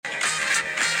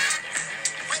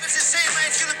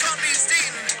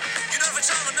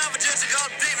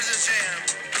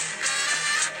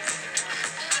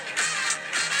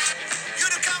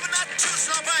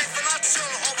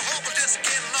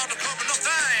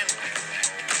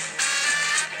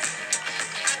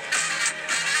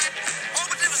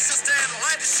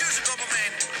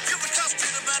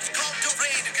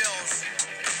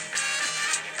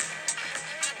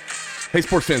Hey,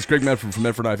 sports fans, Greg Medford from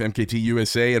Medford Knife, MKT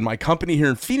USA, and my company here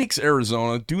in Phoenix,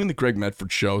 Arizona, doing the Greg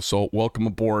Medford Show, so welcome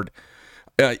aboard.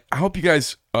 I hope you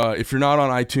guys, if you're not on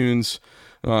iTunes,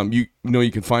 you know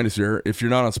you can find us there. If you're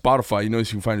not on Spotify, you know you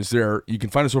can find us there. You can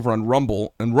find us over on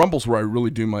Rumble, and Rumble's where I really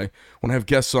do when I have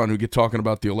guests on who get talking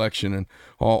about the election and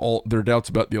all their doubts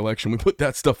about the election, we put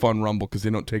that stuff on Rumble because they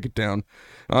don't take it down.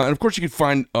 And, of course, you can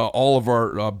find all of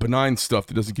our benign stuff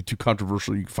that doesn't get too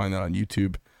controversial. You can find that on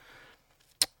YouTube.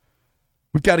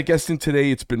 We've got a guest in today.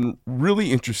 It's been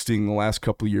really interesting the last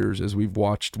couple of years as we've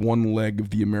watched one leg of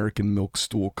the American milk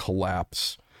stool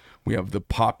collapse. We have the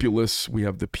populace. We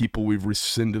have the people we've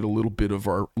rescinded a little bit of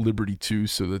our liberty to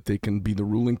so that they can be the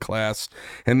ruling class.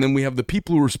 And then we have the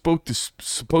people who are supposed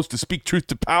to speak truth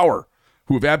to power,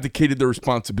 who have abdicated their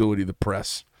responsibility, the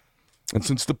press. And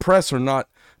since the press are not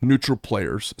neutral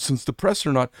players, since the press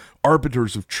are not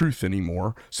arbiters of truth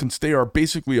anymore, since they are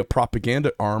basically a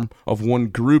propaganda arm of one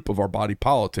group of our body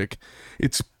politic,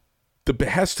 the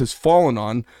behest has fallen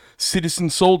on citizen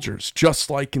soldiers, just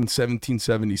like in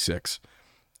 1776.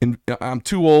 And I'm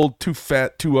too old, too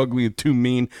fat, too ugly, and too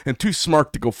mean, and too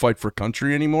smart to go fight for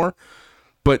country anymore.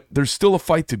 But there's still a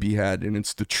fight to be had, and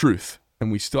it's the truth.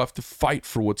 And we still have to fight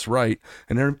for what's right.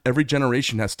 And every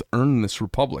generation has to earn this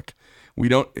republic. We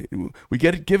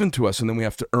get it given to us, and then we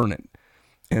have to earn it.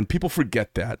 And people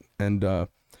forget that. And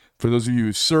for those of you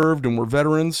who served and were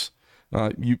veterans,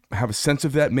 you have a sense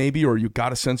of that maybe, or you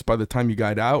got a sense by the time you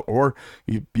got out, or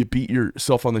you beat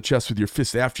yourself on the chest with your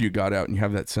fist after you got out and you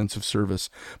have that sense of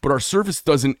service. But our service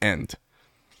doesn't end.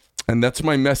 And that's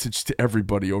my message to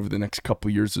everybody over the next couple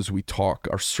of years as we talk.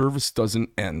 Our service doesn't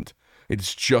end.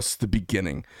 It's just the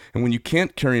beginning. And when you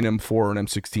can't carry an M4 or an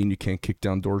M16, you can't kick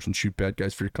down doors and shoot bad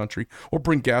guys for your country or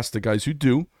bring gas to guys who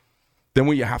do, then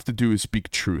what you have to do is speak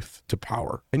truth to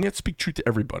power. And yet speak truth to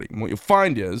everybody. And what you'll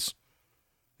find is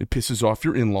it pisses off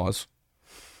your in-laws.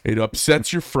 It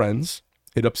upsets your friends.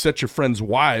 It upsets your friends'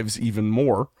 wives even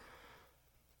more.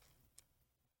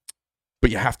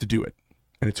 But you have to do it.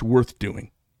 And it's worth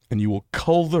doing. And you will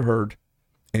cull the herd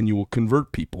and you will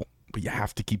convert people. But you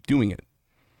have to keep doing it.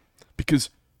 Because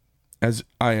as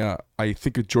I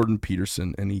think of Jordan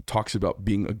Peterson, and he talks about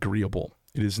being agreeable.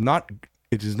 It does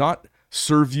not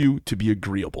serve you to be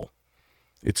agreeable.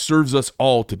 It serves us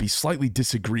all to be slightly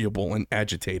disagreeable and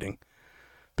agitating.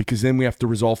 Because then we have to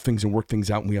resolve things and work things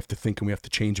out, and we have to think and we have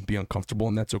to change and be uncomfortable,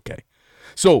 and that's okay.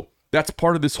 So that's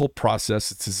part of this whole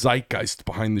process. It's a zeitgeist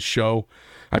behind the show.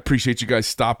 I appreciate you guys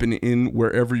stopping in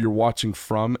wherever you're watching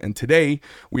from. And today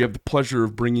we have the pleasure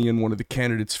of bringing in one of the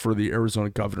candidates for the Arizona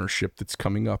governorship that's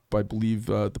coming up. I believe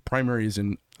the primary is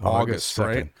in August 2nd,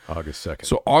 right? August 2nd.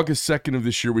 So August 2nd of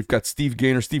this year, we've got Steve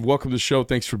Gaynor. Steve, welcome to the show.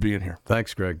 Thanks for being here.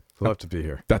 Thanks, Greg. Love to be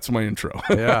here. That's my intro.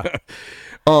 Yeah.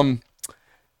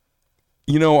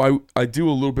 You know, I do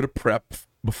a little bit of prep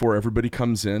before everybody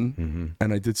comes in,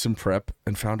 and I did some prep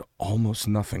and found almost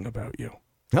nothing about you.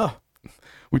 Oh.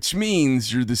 Which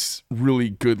means you're this really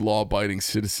good law-abiding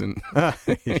citizen.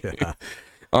 Yeah.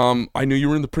 I knew you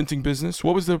were in the printing business.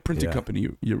 What was the printing company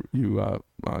you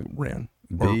ran?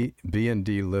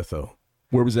 B&D Litho.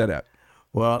 Where was that at?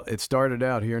 Well, it started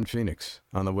out here in Phoenix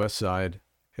on the west side.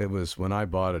 It was, when I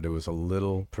bought it, it was a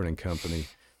little printing company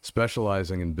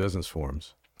specializing in business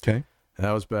forms. Okay. And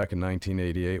that was back in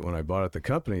 1988 when I bought it. The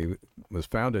company was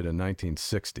founded in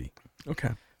 1960. Okay.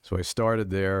 So I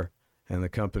started there. And the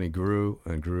company grew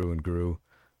and grew and grew,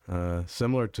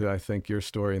 similar to, I think, your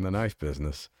story in the knife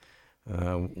business.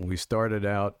 We started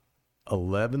out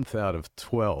 11th out of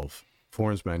 12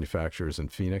 forms manufacturers in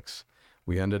Phoenix.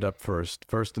 We ended up first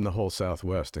in the whole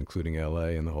Southwest, including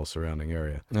L.A. and the whole surrounding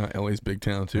area. L.A.'s a big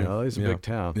town, too. L.A.'s a big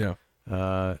town.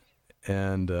 Yeah.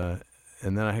 And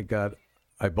then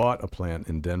I bought a plant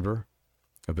in Denver,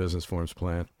 a business forms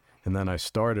plant, and then I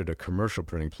started a commercial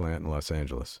printing plant in Los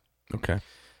Angeles. Okay.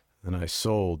 And I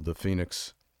sold the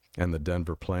Phoenix and the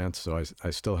Denver plants, so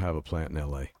I still have a plant in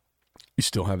L.A. You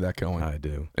still have that going? I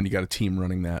do. And you got a team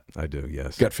running that? I do,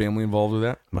 yes. Got family involved with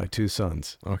that? My two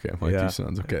sons. Okay, two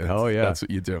sons. Okay. That's what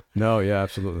you do. No, yeah,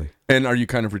 absolutely. And are you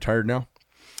kind of retired now?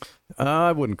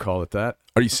 I wouldn't call it that.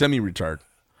 Are you semi-retired?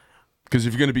 Because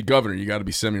if you're going to be governor, you got to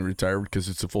be semi-retired because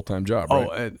it's a full-time job,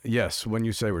 right? Oh, yes. When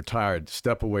you say retired,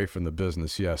 step away from the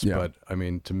business, yes. Yeah. But, I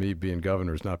mean, to me, being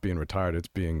governor is not being retired. It's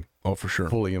being for sure,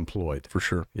 fully employed. For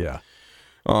sure. Yeah.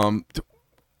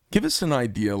 Give us an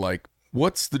idea, like,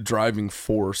 what's the driving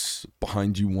force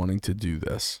behind you wanting to do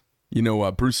this? You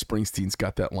know, Bruce Springsteen's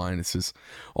got that line. It says,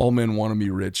 all men want to be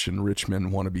rich and rich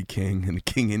men want to be king, and the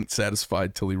king ain't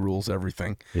satisfied till he rules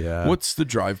everything. Yeah. What's the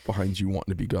drive behind you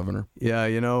wanting to be governor?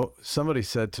 Yeah, somebody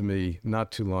said to me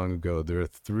not too long ago, there are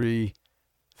three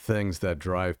things that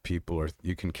drive people, or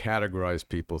you can categorize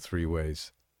people three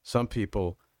ways. Some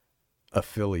people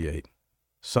affiliate.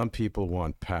 Some people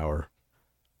want power.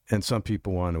 And some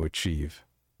people want to achieve.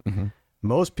 Mm-hmm.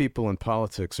 Most people in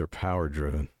politics are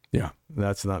power-driven. Yeah.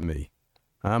 That's not me.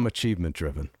 I'm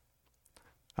achievement-driven.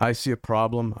 I see a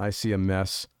problem. I see a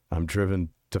mess. I'm driven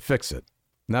to fix it.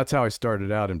 And that's how I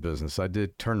started out in business. I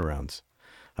did turnarounds.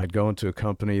 I'd go into a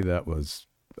company that was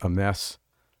a mess,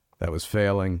 that was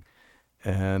failing,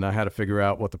 and I had to figure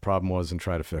out what the problem was and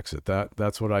try to fix it.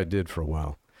 That's what I did for a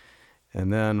while.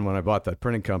 And then when I bought that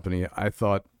printing company, I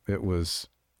thought it was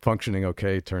functioning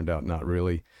okay. Turned out not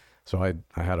really. So I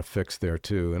had a fix there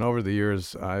too. And over the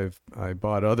years, I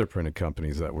bought other printing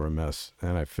companies that were a mess,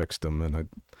 and I fixed them. And it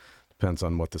depends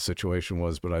on what the situation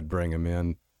was, but I'd bring them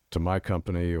in to my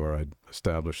company, or I'd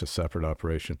establish a separate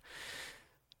operation.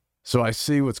 So I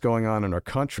see what's going on in our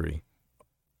country,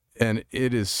 and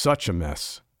it is such a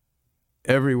mess.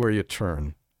 Everywhere you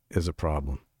turn is a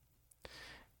problem.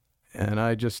 And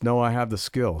I just know I have the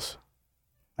skills.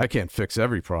 I can't fix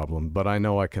every problem, but I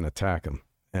know I can attack them.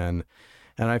 And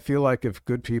I feel like if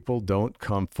good people don't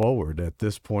come forward at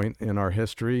this point in our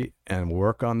history and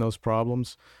work on those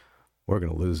problems, we're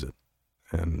going to lose it.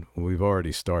 And we've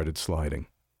already started sliding.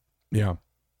 Yeah.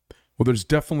 Well, there's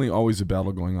definitely always a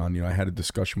battle going on. You know, I had a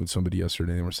discussion with somebody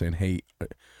yesterday, and they were saying, hey,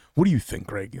 what do you think,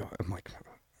 Greg? I'm like,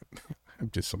 I'm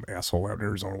just some asshole out in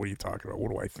Arizona. What are you talking about?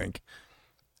 What do I think?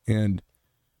 And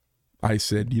I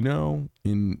said, in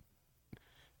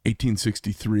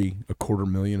 1863,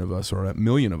 250,000 of us, or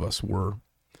 1,000,000 of us, were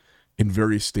in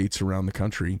various states around the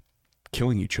country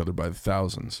killing each other by the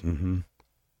thousands. Mm-hmm.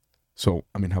 So,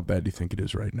 I mean, how bad do you think it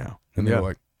is right now? And they're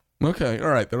like, okay, all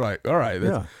right. They're like, all right.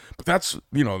 But that's,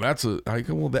 I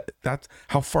go, well, that's,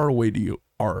 how far away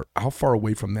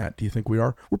from that do you think we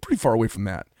are? We're pretty far away from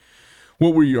that.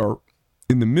 What we are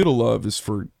in the middle of is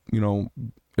for,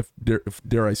 if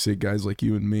dare I say, guys like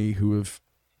you and me who have,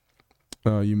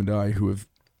 you and I, who have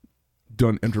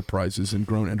done enterprises and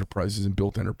grown enterprises and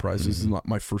built enterprises, is not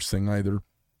my first thing either.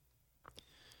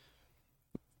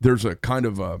 There's a kind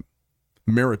of a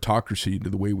meritocracy to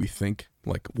the way we think,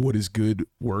 like what is good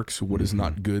works, what is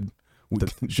not good, we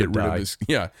can get rid of this.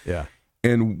 Yeah.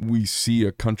 And we see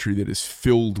a country that is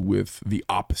filled with the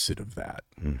opposite of that.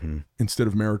 Mm-hmm. Instead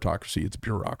of meritocracy, it's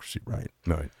bureaucracy, right?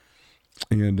 Right.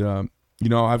 And,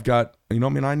 I've got, I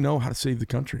know how to save the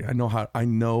country. I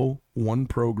know one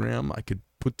program I could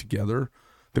put together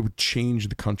that would change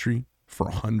the country for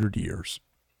 100 years.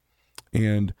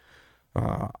 And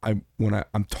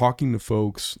I'm talking to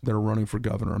folks that are running for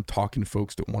governor. I'm talking to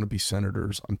folks that want to be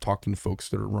senators. I'm talking to folks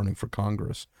that are running for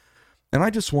Congress. And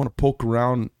I just want to poke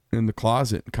around in the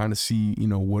closet and kind of see,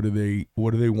 what are they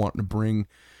wanting to bring?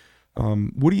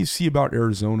 What do you see about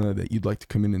Arizona that you'd like to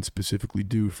come in and specifically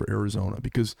do for Arizona?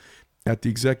 Because at the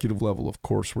executive level, of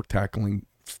course, we're tackling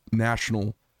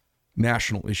national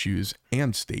issues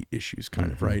and state issues,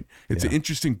 kind of, right? It's an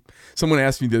interesting. Someone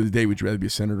asked me the other day, would you rather be a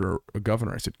senator or a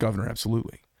governor? I said, governor,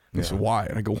 absolutely. And they said, why?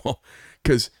 And I go, well,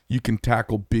 because you can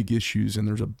tackle big issues, and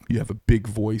you have a big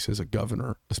voice as a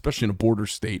governor, especially in a border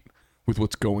state with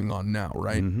what's going on now,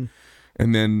 right? Mm-hmm.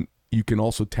 And then you can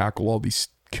also tackle all these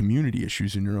community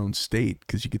issues in your own state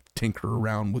because you get to tinker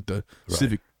around with the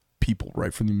civic people,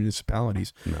 right, from the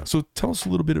municipalities. No. So tell us a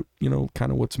little bit of,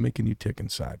 kind of what's making you tick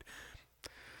inside.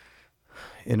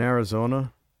 In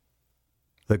Arizona,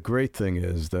 the great thing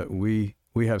is that we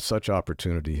have such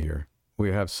opportunity here.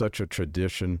 We have such a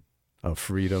tradition of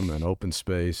freedom and open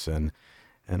space, and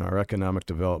our economic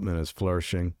development is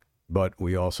flourishing, but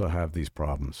we also have these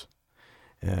problems.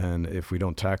 And if we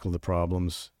don't tackle the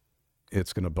problems,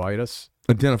 it's going to bite us.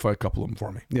 Identify a couple of them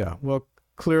for me. Yeah, well,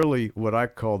 clearly what I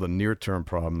call the near-term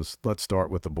problems, let's start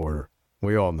with the border.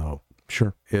 We all know.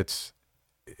 Sure. It's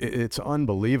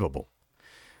unbelievable.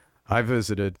 I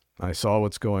visited, I saw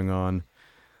what's going on,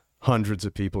 hundreds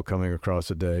of people coming across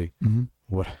a day. Mm-hmm.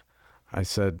 What I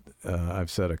said,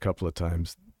 I've said a couple of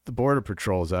times, the Border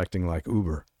Patrol is acting like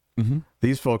Uber. Mm-hmm.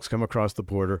 These folks come across the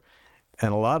border,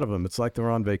 and a lot of them, it's like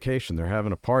they're on vacation. They're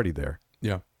having a party there.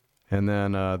 Yeah. And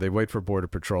then they wait for Border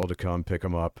Patrol to come pick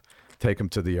them up, take them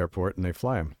to the airport, and they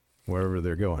fly them wherever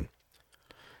they're going.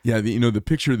 Yeah, the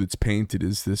picture that's painted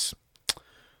is this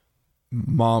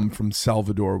mom from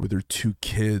Salvador with her two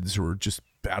kids who are just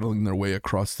battling their way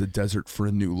across the desert for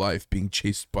a new life, being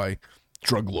chased by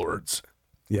drug lords.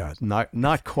 Yeah,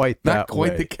 not quite that Not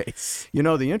quite way. the case. You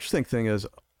know, the interesting thing is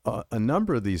a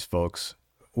number of these folks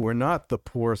were not the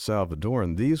poor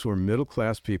Salvadoran. These were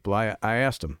middle-class people. I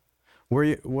asked them, what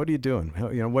are you doing?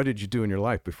 What did you do in your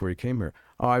life before you came here?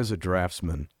 Oh, I was a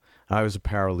draftsman. I was a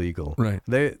paralegal. Right.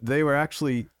 They were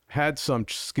actually had some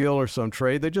skill or some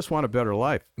trade. They just want a better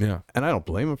life. Yeah. And I don't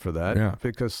blame them for that. Yeah.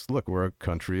 Because, look, we're a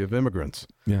country of immigrants.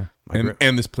 Yeah.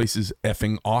 And this place is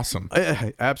effing awesome.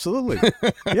 Absolutely.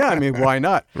 Yeah, I mean, why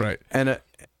not? Right. And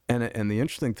the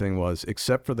interesting thing was,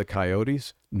 except for the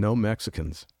Coyotes, no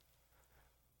Mexicans.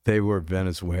 They were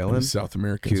Venezuelan, South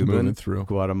Americans Cuban, moving through.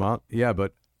 Guatemala. Yeah,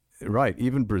 but right,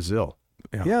 even Brazil.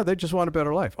 Yeah. They just want a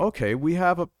better life. Okay, we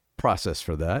have a process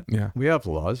for that. Yeah. We have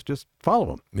laws, just follow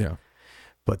them. Yeah.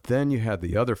 But then you had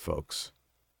the other folks.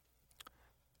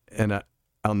 And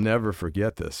I'll never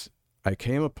forget this. I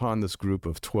came upon this group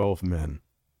of 12 men,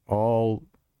 all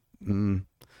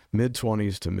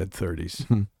mid-20s to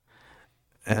mid-30s.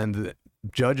 And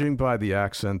judging by the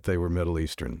accent, they were Middle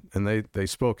Eastern. And they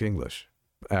spoke English,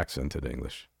 accented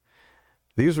English.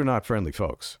 These were not friendly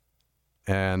folks.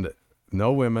 And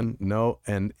no women,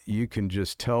 and you can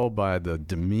just tell by the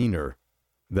demeanor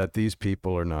that these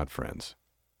people are not friends.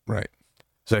 Right.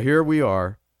 So here we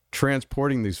are,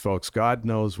 transporting these folks, God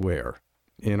knows where,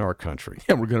 in our country.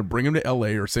 Yeah, we're going to bring them to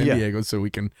L.A. or San Diego so we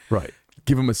can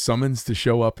give them a summons to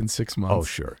show up in 6 months. Oh,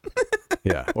 sure.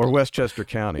 Yeah, or Westchester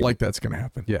County. Like that's going to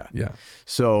happen. Yeah. Yeah.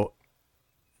 So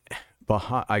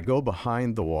I go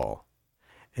behind the wall,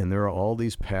 and there are all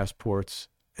these passports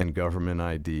and government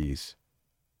IDs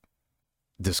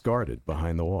discarded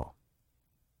behind the wall.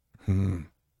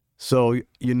 So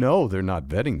they're not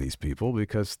vetting these people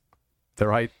because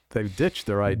they've ditched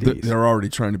their IDs. They're already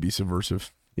trying to be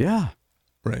subversive. Yeah.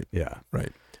 Right. Yeah.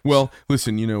 Right. Well,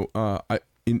 listen,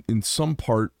 in some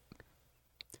part,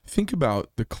 think about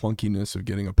the clunkiness of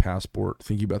getting a passport,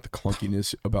 thinking about the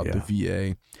clunkiness about the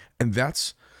VA, and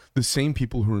that's the same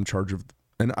people who are in charge of,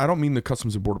 and I don't mean the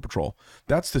Customs and Border Patrol,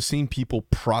 that's the same people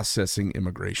processing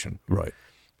immigration. Right.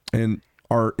 And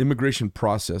our immigration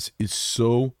process is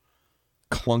so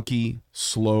clunky,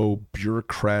 slow,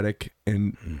 bureaucratic,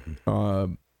 and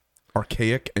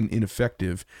archaic and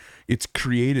ineffective. It's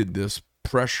created this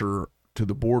pressure to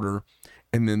the border,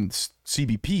 and then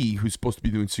CBP, who's supposed to be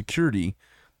doing security,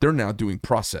 they're now doing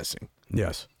processing.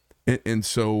 Yes. And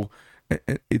so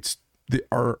it's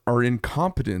our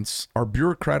incompetence, our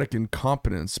bureaucratic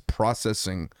incompetence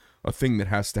processing a thing that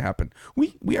has to happen.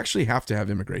 We actually have to have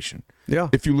immigration. Yeah.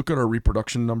 If you look at our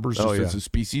reproduction numbers as a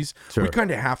species, we kind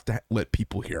of have to let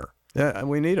people here. Yeah,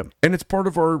 we need them. And it's part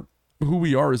of who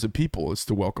we are as a people is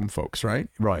to welcome folks, right?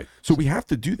 Right. So we have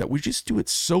to do that. We just do it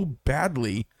so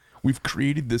badly. We've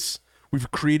created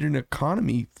an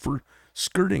economy for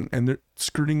skirting, and they're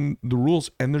skirting the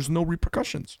rules, and there's no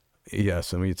repercussions.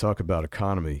 Yes, and when you talk about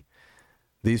economy,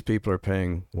 these people are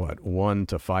paying $1,000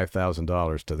 to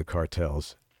 $5,000 to the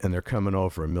cartels, and they're coming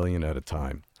over $1 million at a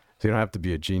time. So you don't have to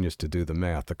be a genius to do the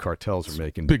math. The cartels are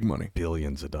making big money,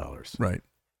 billions of dollars. Right.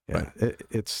 Yeah, right.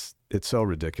 It's so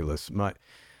ridiculous. My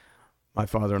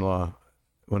father-in-law,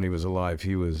 when he was alive,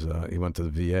 he went to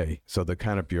the VA. So the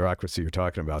kind of bureaucracy you're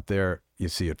talking about there, you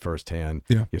see it firsthand.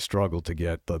 Yeah. You struggle to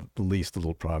get the least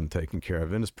little problem taken care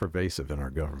of, and it's pervasive in our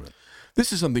government.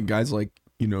 This is something guys like,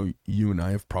 you and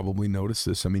I have probably noticed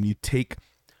this. I mean, you take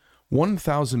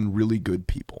 1,000 really good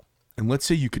people, and let's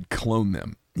say you could clone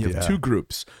them. You have two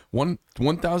groups,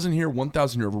 1,000 here,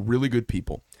 1,000 here of really good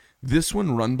people. This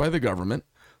one run by the government,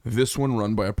 this one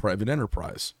run by a private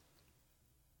enterprise.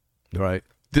 Right.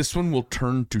 This one will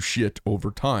turn to shit over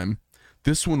time.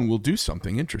 This one will do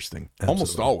something interesting. Absolutely.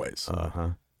 Almost always.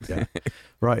 Yeah.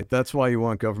 Right. That's why you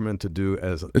want government to do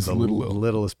as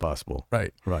little as possible.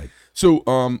 Right. Right. So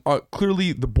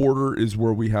clearly the border is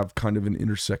where we have kind of an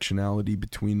intersectionality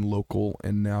between local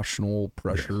and national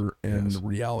pressure and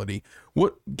reality.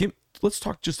 Let's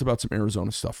talk just about some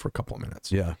Arizona stuff for a couple of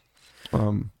minutes. Yeah.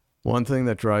 One thing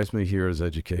that drives me here is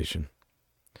education.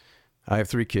 I have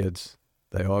 3 kids.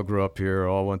 They all grew up here,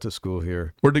 all went to school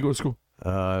here. Where'd they go to school?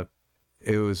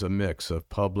 It was a mix of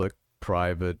public,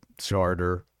 private,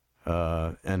 charter,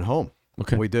 and home.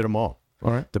 Okay. We did them all.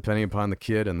 All right. Depending upon the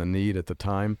kid and the need at the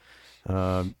time. 2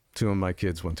 of my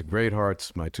kids went to Great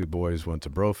Hearts. My 2 boys went to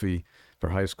Brophy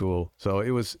for high school. So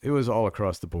it was all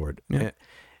across the board. Yeah.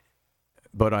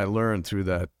 But I learned through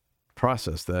that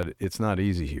process that it's not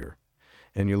easy here.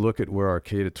 And you look at where our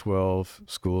K-12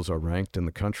 schools are ranked in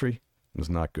the country, it's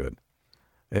not good.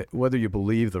 Whether you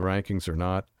believe the rankings or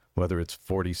not, whether it's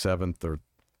 47th or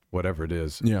whatever it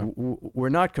is, we're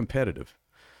not competitive.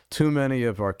 Too many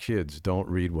of our kids don't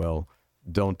read well,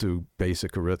 don't do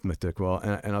basic arithmetic well.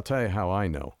 And I'll tell you how I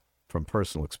know, from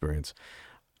personal experience.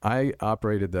 I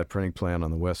operated that printing plant on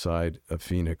the west side of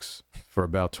Phoenix for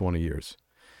about 20 years.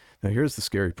 Now, here's the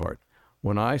scary part.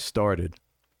 When I started,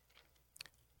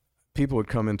 people would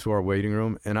come into our waiting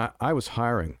room, and I was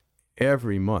hiring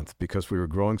every month because we were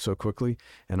growing so quickly,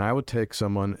 and I would take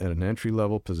someone at an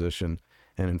entry-level position,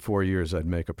 and in 4 years, I'd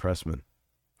make a pressman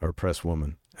or a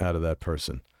presswoman out of that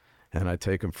person. And I'd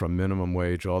take them from minimum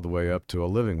wage all the way up to a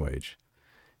living wage.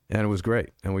 And it was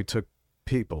great. And we took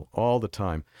people all the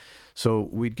time. So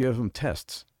we'd give them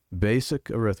tests, basic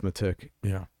arithmetic,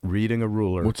 reading a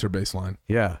ruler. What's their baseline?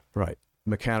 Yeah, right.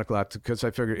 Mechanical aptitude, because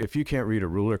I figured if you can't read a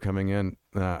ruler coming in,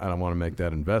 I don't want to make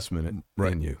that investment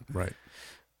in you. Right.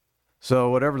 So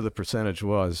whatever the percentage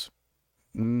was,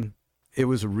 it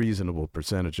was a reasonable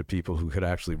percentage of people who could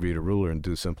actually read a ruler and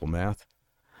do simple math.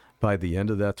 By the end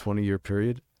of that 20-year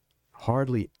period,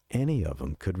 hardly any of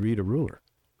them could read a ruler.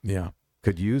 Yeah.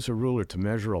 Could use a ruler to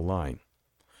measure a line.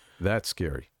 That's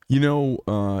scary. You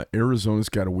know, Arizona's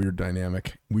got a weird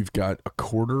dynamic. We've got a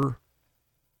quarter.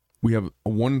 We have a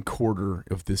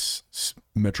 1/4 of this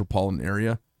metropolitan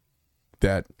area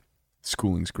that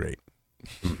schooling's great.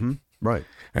 Mm-hmm. Right.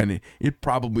 And it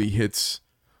probably hits,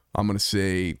 I'm going to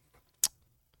say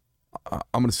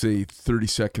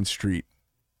 32nd Street,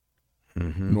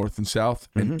 north and south,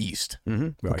 and east.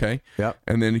 Mm-hmm. Right. Okay? Yeah.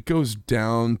 And then it goes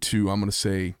down to, I'm going to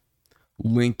say,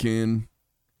 Lincoln,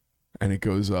 and it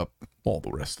goes up all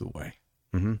the rest of the way.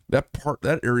 Mm-hmm.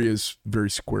 That area is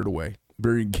very squared away.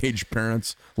 Very engaged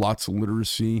parents, lots of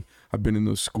literacy. I've been in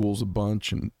those schools a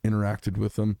bunch and interacted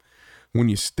with them. When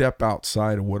you step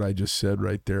outside of what I just said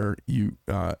right there, you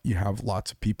have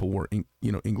lots of people where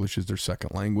English is their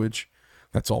second language.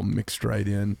 That's all mixed right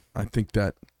in. I think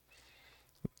that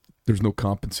there's no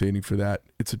compensating for that.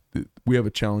 We have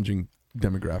a challenging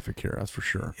demographic here, that's for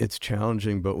sure. It's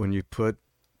challenging, but when you put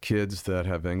kids that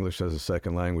have English as a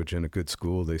second language in a good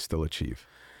school, they still achieve.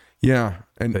 Yeah,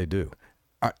 and they do.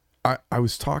 I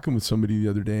was talking with somebody the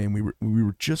other day, and we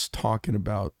were just talking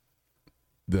about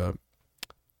the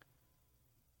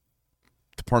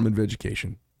Department of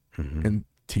Education and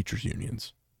teachers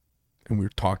unions, and we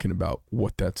were talking about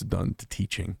what that's done to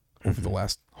teaching over the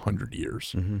last 100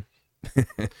 years.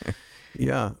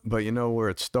 Yeah, but you know where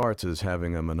it starts is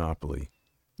having a monopoly.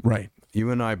 Right.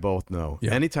 You and I both know.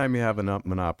 Yeah. Anytime you have a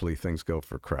monopoly, things go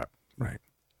for crap. Right.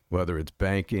 Whether it's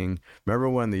banking. Remember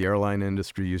when the airline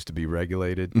industry used to be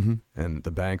regulated and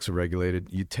the banks are regulated?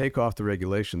 You take off the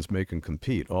regulations, make them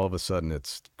compete. All of a sudden,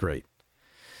 it's great.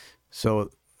 So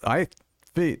I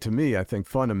think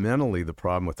fundamentally the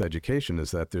problem with education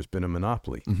is that there's been a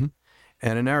monopoly.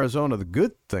 And in Arizona, the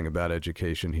good thing about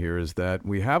education here is that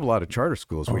we have a lot of charter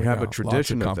schools. We have a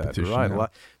tradition of that, right?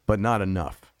 But not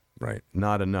enough. Right.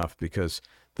 Not enough, because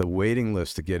the waiting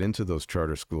list to get into those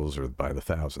charter schools are by the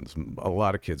thousands. A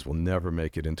lot of kids will never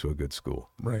make it into a good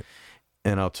school. Right.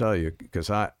 And I'll tell you,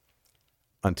 because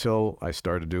until I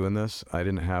started doing this, I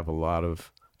didn't have a lot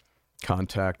of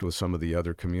contact with some of the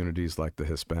other communities, like the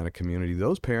Hispanic community.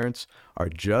 Those parents are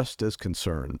just as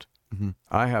concerned.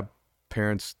 I have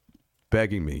parents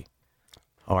begging me,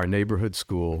 our neighborhood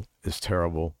school is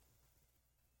terrible.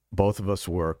 Both of us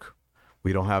work.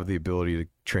 We don't have the ability to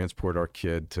transport our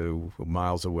kid to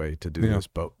miles away to do this,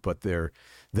 but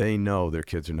they know their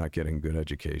kids are not getting good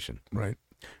education. Right.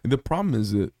 And the problem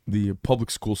is that the public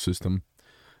school system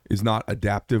is not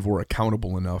adaptive or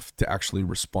accountable enough to actually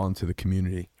respond to the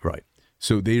community. Right.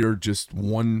 So they are just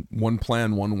one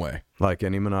plan, one way. Like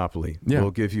any monopoly. Yeah. We'll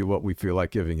give you what we feel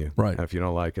like giving you. Right. And if you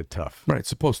don't like it, tough. Right.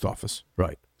 It's a post office.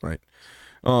 Right. Right.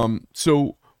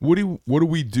 So what do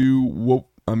we do?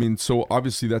 So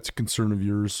obviously that's a concern of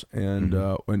yours, and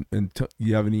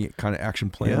you have any kind of action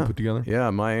plan put together? Yeah,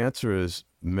 my answer is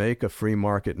make a free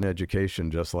market in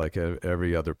education, just like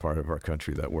every other part of our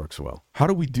country that works well. How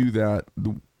do we do that?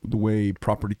 The way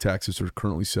property taxes are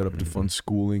currently set up to fund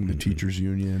schooling, the teachers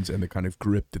unions, and the kind of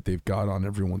grip that they've got on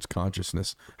everyone's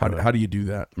consciousness. How do you do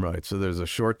that? Right. So there's a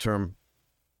short term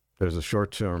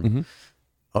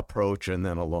approach, and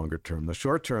then a longer term. The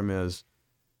short term is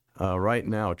right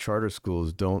now charter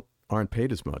schools aren't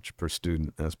paid as much per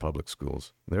student as public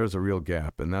schools. There's a real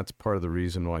gap, and that's part of the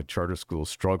reason why charter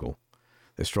schools struggle.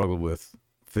 They struggle with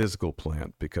physical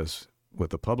plant, because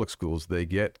with the public schools, they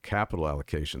get capital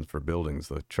allocations for buildings.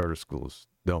 The charter schools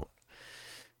don't.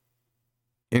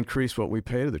 Increase what we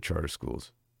pay to the charter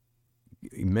schools.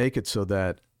 Make it so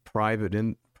that private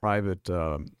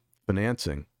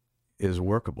financing is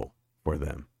workable for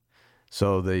them.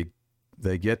 So they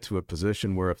get to a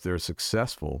position where if they're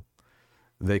successful,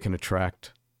 they can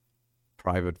attract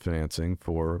private financing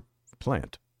for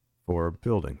plant, for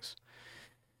buildings.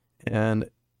 And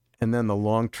then the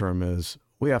long term is,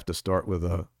 we have to start with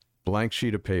a blank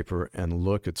sheet of paper and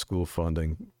look at school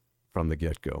funding from the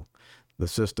get-go. The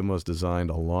system was designed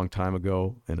a long time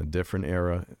ago in a different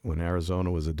era when Arizona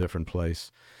was a different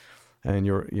place. And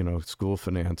school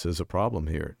finance is a problem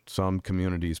here. Some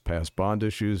communities pass bond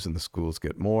issues and the schools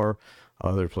get more.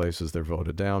 Other places they're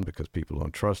voted down because people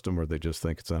don't trust them or they just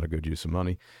think it's not a good use of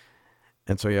money.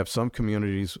 And so you have some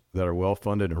communities that are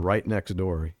well-funded, and right next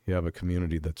door you have a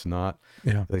community that's not.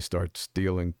 Yeah. They start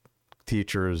stealing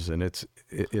teachers, and it's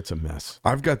a mess.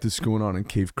 I've got this going on in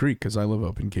Cave Creek because I live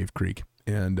up in Cave Creek.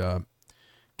 And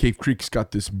Cave Creek's got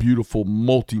this beautiful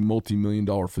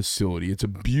multi-million-dollar facility. It's a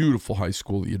beautiful high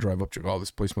school that you drive up to. Oh,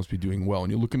 this place must be doing well.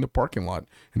 And you look in the parking lot,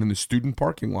 and in the student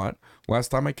parking lot, last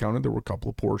time I counted, there were a couple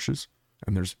of Porsches.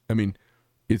 And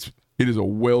it is a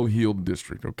well-heeled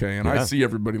district, okay? And I see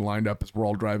everybody lined up as we're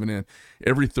all driving in.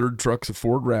 Every third truck's a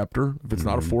Ford Raptor. If it's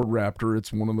not a Ford Raptor,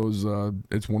 it's one of those.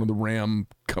 It's one of the Ram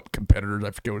competitors. I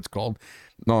forget what it's called.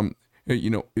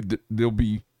 There'll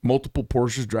be multiple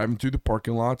Porsches driving through the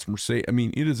parking lots. Mercedes.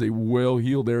 It is a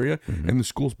well-heeled area, and the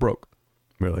school's broke.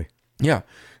 Really? Yeah,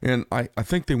 and I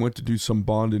think they went to do some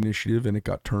bond initiative, and it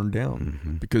got turned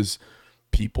down because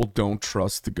people don't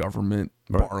trust the government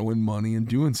borrowing money and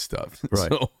doing stuff.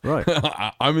 Right. So right.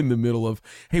 I'm in the middle of,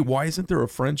 hey, why isn't there a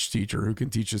French teacher who can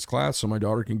teach this class so my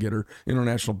daughter can get her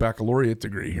international baccalaureate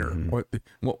degree here? What,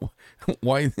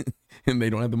 why? And they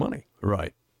don't have the money.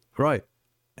 Right. Right.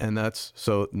 And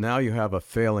so now you have a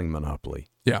failing monopoly.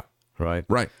 Yeah. Right.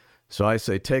 Right. So I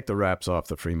say take the wraps off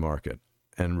the free market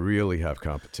and really have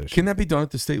competition. Can that be done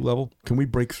at the state level? Can we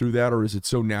break through that, or is it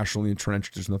so nationally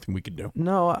entrenched there's nothing we can do?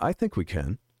 No, I think we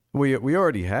can. We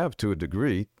already have to a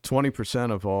degree.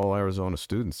 20% of all Arizona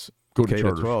students Go to K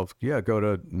charters. to 12, go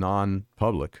to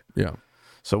non-public. Yeah.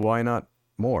 So why not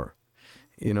more?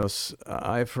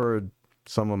 I've heard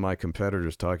some of my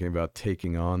competitors talking about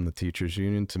taking on the teachers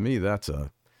union. To me, that's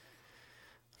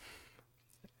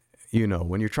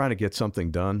when you're trying to get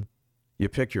something done, you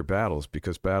pick your battles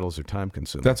because battles are time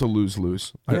consuming. That's a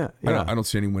lose-lose. Yeah. I don't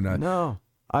see anyone that. No,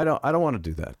 I don't want to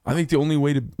do that. I think the only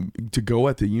way to go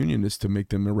at the union is to make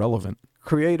them irrelevant.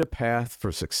 Create a path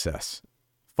for success.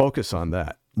 Focus on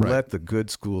that. Right. Let the good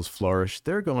schools flourish.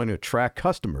 They're going to attract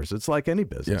customers. It's like any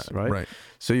business, Yeah, right? right.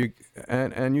 So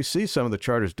you see some of the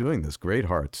charters doing this. Great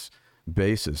Hearts,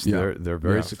 Basis. Yeah. They're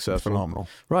very Yeah, successful. phenomenal.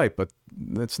 Right, but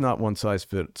it's not one size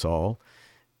fits all.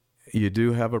 You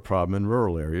do have a problem in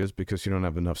rural areas because you don't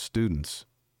have enough students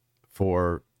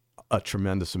for a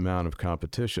tremendous amount of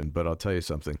competition. But I'll tell you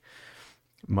something.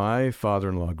 My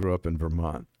father-in-law grew up in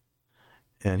Vermont,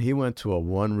 and he went to a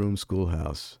one-room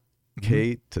schoolhouse,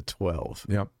 K to 12.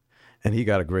 Yeah. And he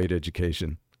got a great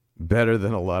education, better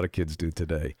than a lot of kids do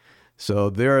today.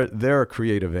 So there are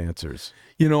creative answers.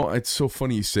 It's so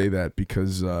funny you say that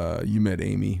because you met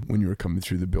Amy when you were coming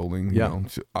through the building. Yeah.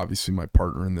 Obviously my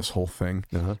partner in this whole thing.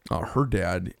 Uh-huh. Her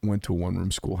dad went to a one-room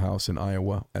schoolhouse in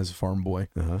Iowa as a farm boy.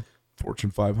 Uh-huh.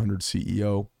 Fortune 500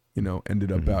 CEO.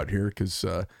 Ended up out here because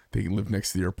they lived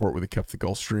next to the airport where they kept the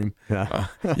Gulf Stream. Yeah.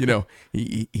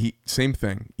 He same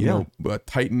thing. A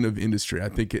titan of industry. I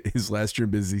think his last year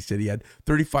in business, he said he had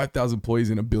 35,000 employees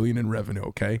and $1 billion in revenue.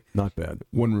 Okay, Not bad.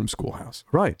 one room schoolhouse.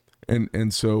 Right.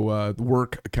 And so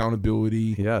work,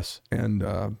 accountability, Yes.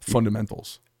 and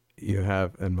fundamentals. You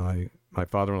have, and my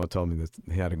father-in-law told me that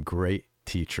he had a great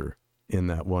teacher in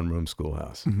that one-room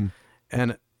schoolhouse.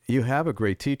 And you have a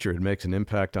great teacher, it makes an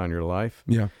impact on your life.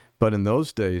 Yeah. But in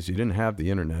those days, you didn't have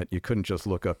the internet. You couldn't just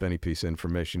look up any piece of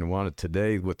information you wanted.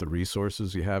 Today, with the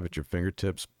resources you have at your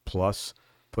fingertips, plus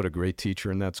put a great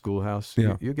teacher in that schoolhouse,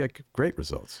 you get great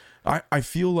results. I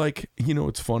feel like,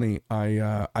 it's funny.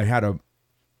 I had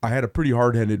a pretty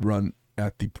hard-headed run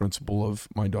at the principal of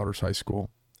my daughter's high school,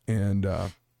 and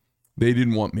they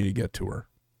didn't want me to get to her.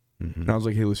 And I was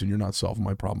like, hey, listen, you're not solving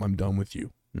my problem. I'm done with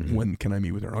you. When can I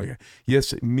meet with her? Oh, yeah.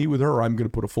 Yes, meet with her, or I'm going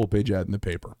to put a full-page ad in the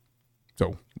paper.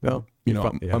 So,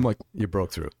 I'm like, you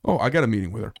broke through. oh, I got a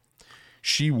meeting with her.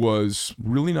 She was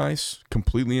really nice,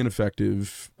 completely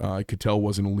ineffective. I could tell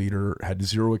wasn't a leader, had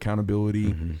zero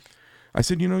accountability. I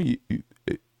said,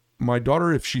 my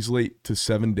daughter, if she's late to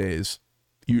 7 days,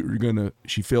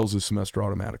 she fails this semester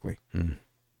automatically. Now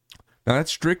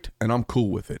that's strict, and I'm cool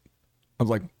with it. I was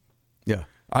like, yeah,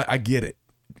 I get it.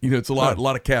 It's a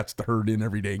lot of cats to herd in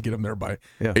every day and get them there by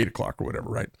 8 o'clock or whatever,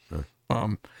 right?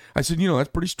 I said, that's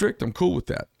pretty strict. I'm cool with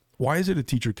that. Why is it a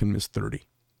teacher can miss 30?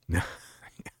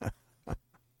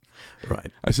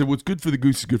 Right. I said, what's good for the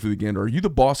goose is good for the gander. Are you the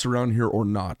boss around here or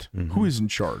not? Who is in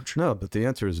charge? No, but the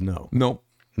answer is no. No,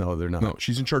 they're not. No,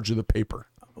 she's in charge of the paper.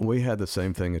 We had the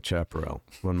same thing at Chaparral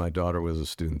when my daughter was a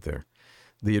student there.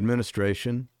 The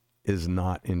administration is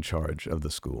not in charge of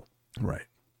the school. Right.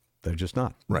 They're just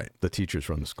not. Right. The teachers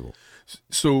run the school.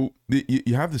 So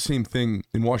you have the same thing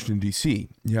in Washington, D.C.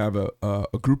 You have a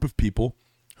group of people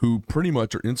who pretty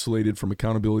much are insulated from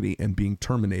accountability and being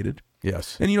terminated.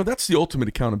 Yes. And, that's the ultimate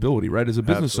accountability, right? As a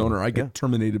business Absolutely. owner, I get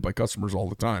terminated by customers all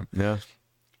the time. Yeah.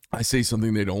 I say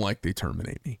something they don't like, they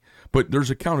terminate me. But there's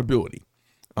accountability.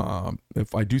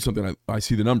 If I do something, I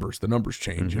see the numbers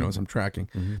change, as I'm tracking.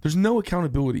 There's no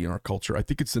accountability in our culture. I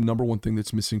think it's the number one thing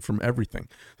that's missing from everything.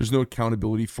 There's no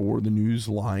accountability for the news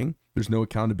lying. There's no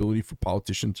accountability for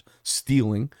politicians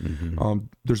stealing.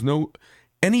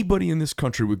 Anybody in this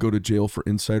country would go to jail for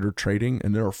insider trading,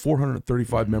 and there are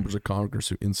 435 members of Congress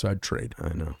who inside trade.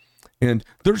 I know. And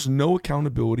there's no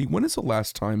accountability. When is the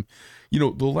last time, the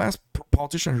last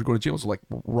politician who's going to jail was like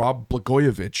Rob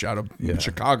Blagojevich out of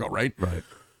Chicago, right? Right.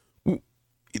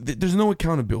 There's no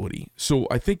accountability. So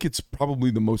I think it's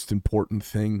probably the most important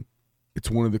thing. It's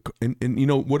one of the,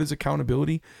 and what is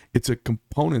accountability? It's a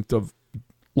component of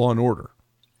law and order.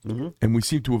 And we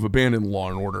seem to have abandoned law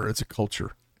and order. It's a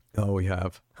culture. Oh, we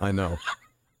have. I know.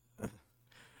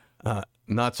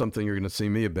 Not something you're going to see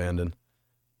me abandon,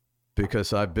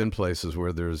 because I've been places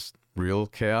where there's real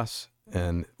chaos,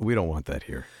 and we don't want that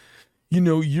here.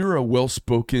 You're a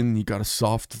well-spoken, you got a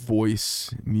soft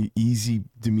voice, easy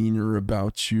demeanor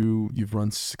about you. You've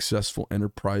run successful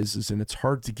enterprises, and it's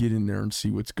hard to get in there and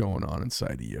see what's going on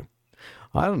inside of you.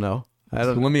 I don't know.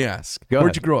 So let me ask. Go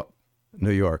Where'd ahead. you grow up?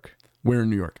 New York. Where in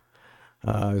New York?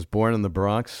 I was born in the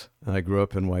Bronx. I grew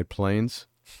up in White Plains.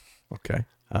 Okay.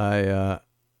 I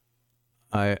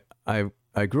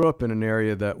grew up in an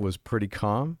area that was pretty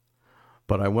calm,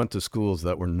 but I went to schools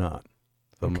that were not.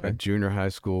 So my junior high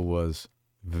school was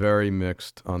very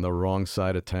mixed, on the wrong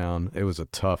side of town. It was a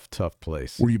tough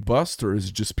place. Were you bussed, or is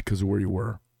it just because of where you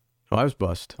were? Oh, I was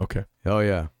bussed. Okay. Oh,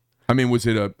 yeah. I mean, was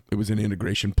it an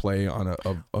integration play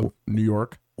of New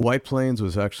York? White Plains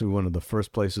was actually one of the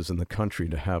first places in the country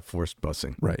to have forced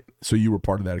busing. Right. So you were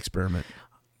part of that experiment.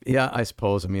 Yeah, I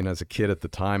suppose. I mean, as a kid at the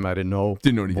time, I didn't know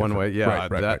any one different. way. Yeah,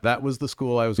 Right. that was the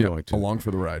school I was going to. Along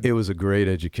for the ride. It was a great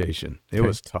education. It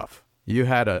was tough. You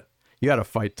had a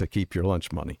fight to keep your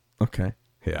lunch money. Okay.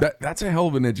 Yeah. That's a hell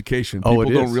of an education. Oh,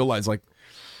 People it don't is. realize, like,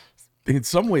 in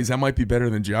some ways, that might be better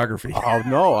than geography. Oh,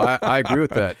 no, I agree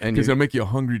with that. And Because it'll make you a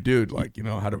hungry dude, like,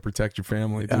 how to protect your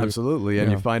family. Too. absolutely.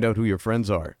 And you find out who your friends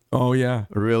are. Oh, yeah.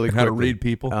 Really and how to quickly. read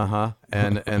people. Uh-huh.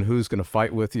 And who's going to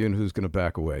fight with you and who's going to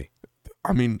back away.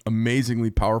 I mean,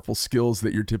 amazingly powerful skills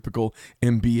that your typical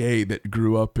MBA that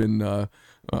grew up in North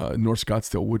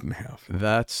Scottsdale wouldn't have.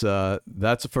 That's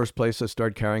the first place I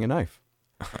started carrying a knife.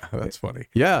 That's funny.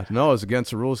 Yeah, no, it was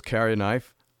against the rules, carry a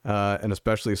knife, and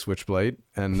especially a switchblade,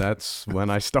 and that's when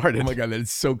I started. Oh my God, that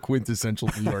is so quintessential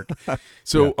New York.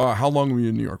 So how long were you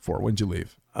in New York for? When did you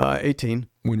leave? 18.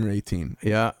 When you're 18.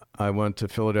 Yeah, I went to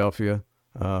Philadelphia,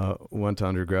 went to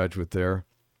undergraduate there.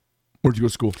 Where'd you go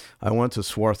to school? I went to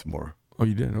Swarthmore. Oh,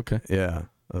 you did? Okay. Yeah,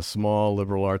 a small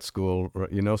liberal arts school.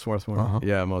 You know Swarthmore? Uh-huh.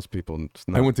 Yeah, most people.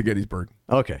 I went to Gettysburg.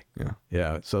 Okay. Yeah.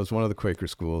 Yeah, so it's one of the Quaker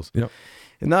schools. Yep.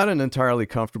 Not an entirely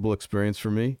comfortable experience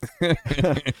for me.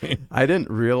 I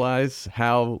didn't realize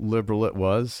how liberal it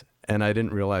was, and I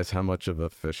didn't realize how much of a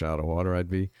fish out of water I'd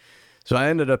be. So I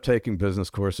ended up taking business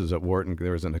courses at Wharton.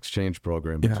 There was an exchange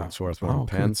program between Swarthmore and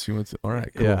Penn. Good. All right,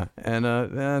 cool. Yeah,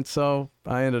 and so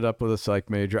I ended up with a psych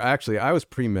major. Actually, I was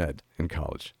pre-med in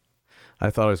college. I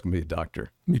thought I was going to be a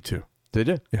doctor. Me too. Did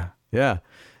you? Yeah. Yeah.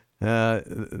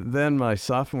 Then my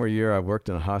sophomore year, I worked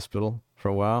in a hospital for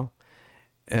a while,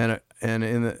 and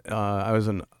I was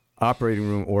an operating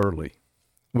room orderly,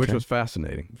 which was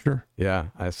fascinating. Sure. Yeah,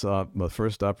 the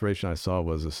first operation I saw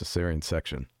was a cesarean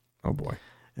section. Oh boy.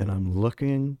 And I'm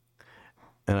looking,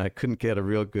 and I couldn't get a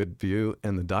real good view.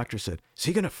 And the doctor said, "Is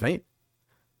he going to faint?"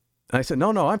 And I said,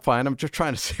 No, I'm fine. I'm just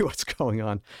trying to see what's going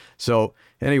on. So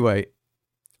anyway,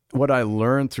 what I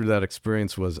learned through that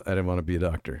experience was I didn't want to be a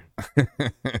doctor.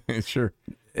 Sure.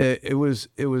 It was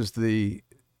the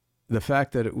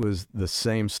fact that it was the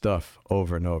same stuff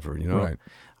over and over. Right.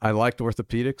 I liked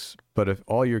orthopedics, but if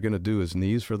all you're going to do is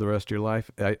knees for the rest of your life,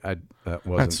 that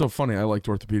wasn't. That's so funny. I liked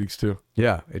orthopedics too.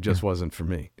 Yeah, it just wasn't for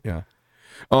me. Yeah.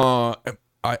 I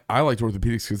liked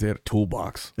orthopedics because they had a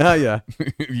toolbox. Oh yeah,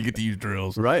 You get to use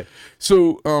drills. right.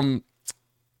 So,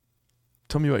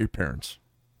 tell me about your parents.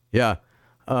 Yeah,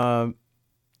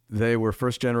 they were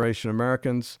first generation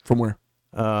Americans. From where?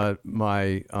 On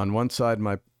one side,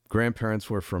 my grandparents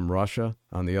were from Russia.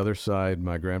 On the other side,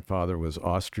 my grandfather was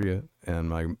Austria, and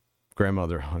my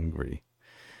grandmother Hungary.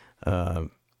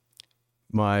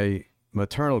 My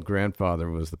maternal grandfather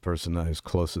was the person I was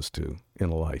closest to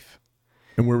in life.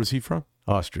 And where was he from?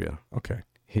 Austria. Okay.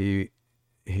 He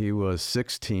was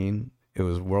 16 It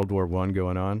was World War I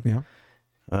going on.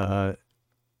 Yeah.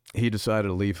 He decided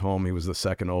to leave home. He was the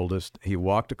second oldest. He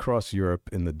walked across Europe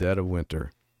in the dead of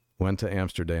winter, went to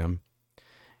Amsterdam,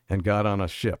 and got on a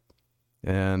ship.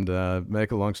 And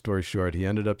make a long story short, he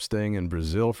ended up staying in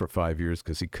Brazil for 5 years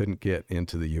because he couldn't get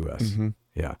into the U.S. Mm-hmm.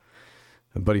 Yeah.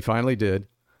 But he finally did.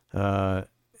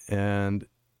 And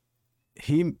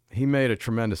he made a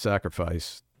tremendous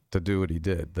sacrifice to do what he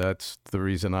did. That's the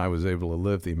reason I was able to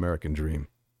live the American dream,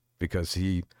 because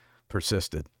he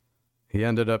persisted. He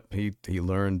ended up, he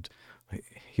learned,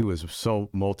 he was so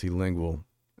multilingual,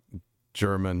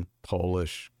 German,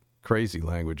 Polish, crazy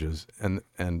languages,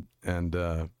 and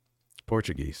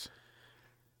Portuguese.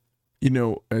 You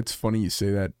know, it's funny you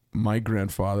say that. My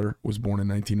grandfather was born in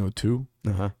 1902.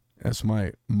 Uh-huh. As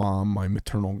my mom, my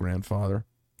maternal grandfather,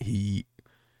 he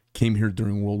came here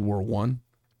during World War I.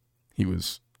 He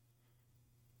was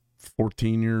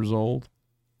 14 years old,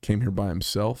 came here by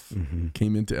himself,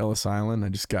 came into Ellis Island. I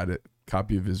just got a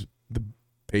copy of the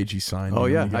page he signed. Oh,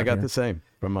 yeah, I got here. the same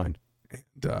from mine.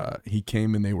 And, he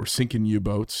came and they were sinking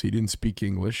U-boats. He didn't speak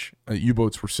English.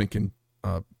 U-boats were sinking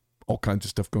all kinds of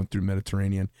stuff going through the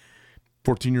Mediterranean.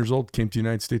 14 years old, came to the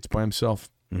United States by himself,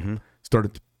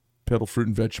 started to peddle fruit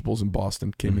and vegetables in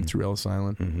Boston, came in through Ellis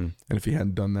Island. And if he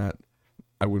hadn't done that,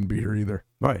 I wouldn't be here either.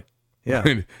 Right.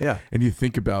 Yeah. Yeah. And you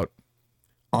think about,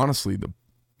 honestly, the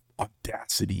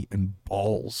audacity and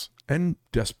balls and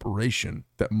desperation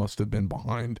that must have been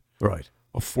behind Right.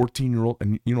 a 14-year-old.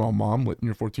 And you know, a mom letting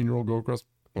your 14-year-old go across.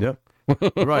 Yep.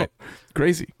 Right.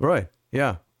 Crazy. Right.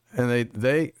 Yeah. And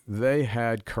they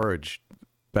had courage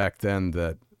back then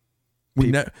that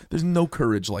there's no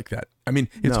courage like that. I mean,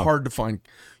 it's hard to find.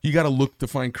 You got to look to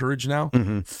find courage now.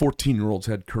 14-year-olds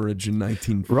had courage in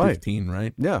 1915,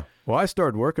 right? Yeah. Well, I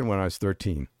started working when I was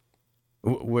 13,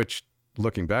 which,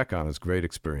 looking back on, is great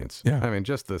experience. Yeah. I mean,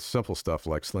 just the simple stuff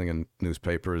like slinging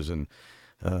newspapers and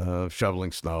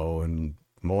shoveling snow and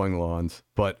mowing lawns.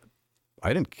 But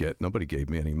nobody gave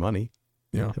me any money.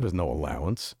 Yeah. There was no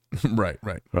allowance. Right.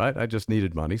 Right. I just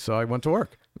needed money, so I went to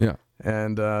work. Yeah.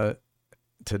 And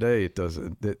today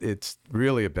it's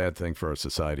really a bad thing for our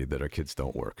society that our kids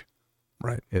don't work.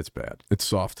 Right. It's bad. It's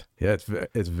soft. Yeah,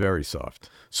 it's very soft.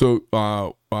 So,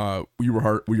 you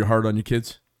were you hard on your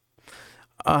kids?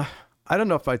 I don't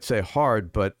know if I'd say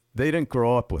hard, but they didn't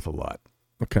grow up with a lot.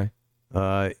 Okay.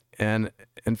 And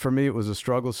for me, it was a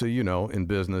struggle. So, you know, in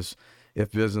business,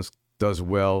 if business does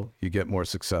well, you get more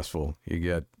successful, you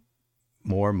get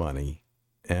more money,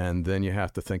 and then you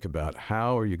have to think about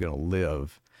how are you going to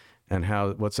live, and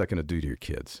what's that going to do to your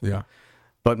kids? Yeah.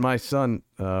 But my son,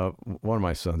 one of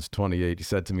my sons, 28, he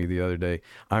said to me the other day,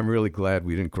 "I'm really glad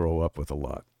we didn't grow up with a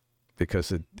lot,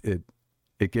 because it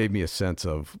gave me a sense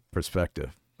of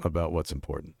perspective about what's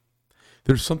important."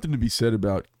 There's something to be said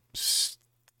about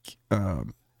the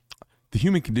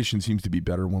human condition seems to be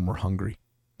better when we're hungry.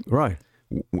 Right.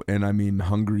 And I mean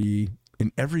hungry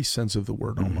in every sense of the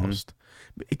word almost,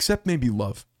 except maybe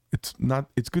love. It's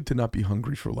good to not be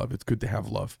hungry for love. It's good to have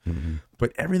love.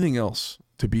 But everything else,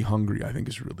 to be hungry, I think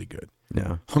is really good.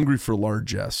 Yeah. Hungry for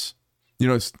largesse.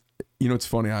 It's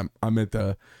funny. I'm at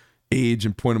the age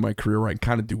and point of my career where I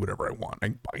kind of do whatever I want.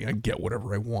 I get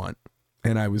whatever I want.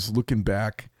 And I was looking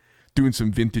back, doing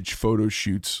some vintage photo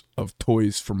shoots of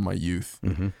toys from my youth.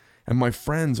 And my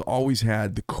friends always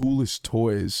had the coolest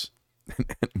toys.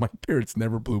 And my parents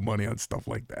never blew money on stuff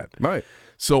like that. Right.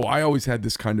 So I always had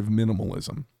this kind of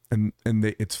minimalism. And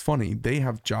it's funny. They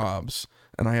have jobs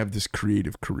and I have this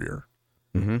creative career.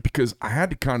 Because I had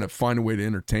to kind of find a way to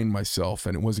entertain myself,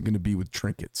 and it wasn't going to be with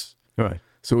trinkets. Right.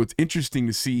 So it's interesting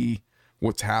to see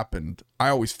what's happened. I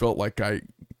always felt like I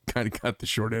kind of got the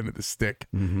short end of the stick.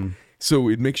 So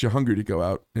it makes you hungry to go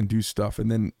out and do stuff.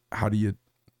 And then how do you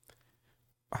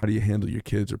handle your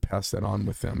kids or pass that on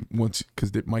with them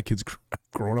because my kids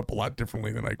grown up a lot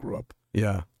differently than I grew up.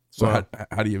 Yeah. So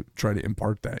how do you try to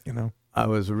impart that, you know? I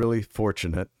was really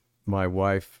fortunate. My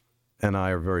wife and I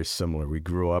are very similar. We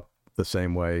grew up the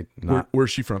same way.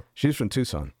 Where's she from? She's from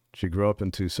Tucson. She grew up in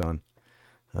Tucson.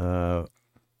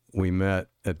 We met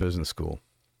at business school.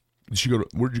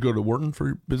 Where'd you go to Wharton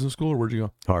for business school, or where'd you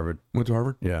go? Harvard. Went to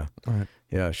Harvard? Yeah. All right.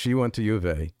 Yeah. She went to U of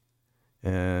A,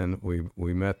 and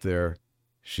we met there.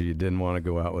 She didn't want to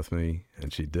go out with me,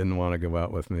 and she didn't want to go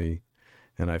out with me.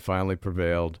 And I finally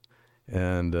prevailed.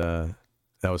 And that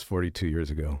was 42 years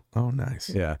ago. Oh, nice.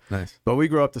 Yeah. Nice. But we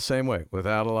grew up the same way,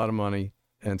 without a lot of money.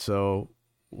 And so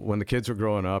when the kids were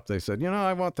growing up, they said,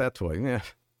 I want that toy. Yeah.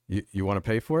 You want to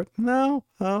pay for it? No.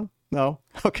 Oh, no.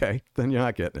 Okay. Then you're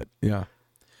not getting it. Yeah.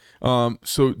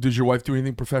 So does your wife do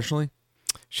anything professionally?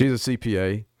 She's a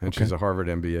CPA, and Okay. she's a Harvard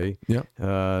MBA.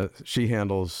 Yeah. She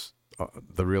handles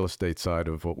the real estate side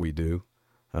of what we do.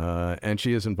 And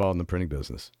she is involved in the printing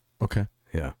business. Okay.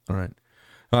 Yeah. All right.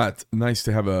 It's nice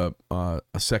to have a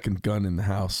second gun in the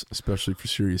house, especially for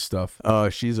serious stuff.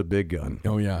 She's a big gun.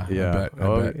 Oh yeah. Yeah.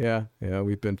 I bet. Yeah.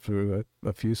 We've been through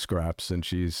a few scraps, and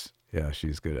she's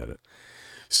good at it.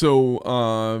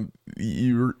 So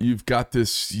you've got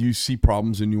this. You see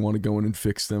problems and you want to go in and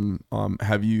fix them.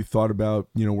 Have you thought about?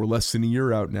 We're less than a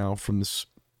year out now from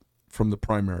the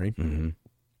primary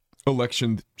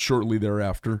election. Shortly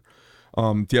thereafter,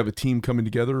 do you have a team coming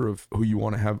together of who you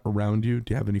want to have around you?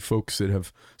 Do you have any folks that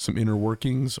have some inner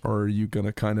workings, or are you going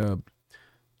to kind of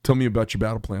tell me about your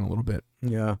battle plan a little bit?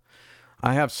 Yeah,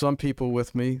 I have some people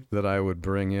with me that I would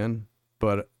bring in,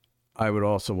 but I would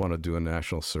also want to do a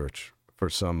national search for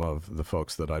some of the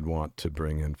folks that I'd want to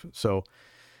bring in. So,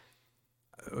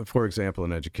 for example,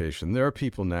 in education, there are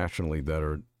people nationally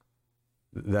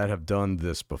that have done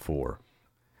this before.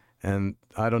 And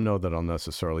I don't know that I'll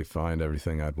necessarily find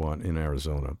everything I'd want in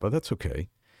Arizona, but that's okay.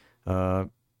 So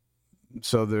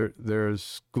there's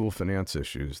school finance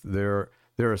issues. There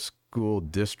are school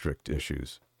district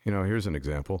issues. Here's an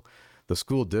example. The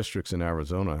school districts in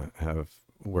Arizona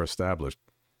were established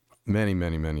many,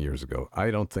 many, many years ago.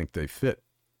 I don't think they fit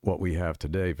what we have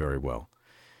today very well.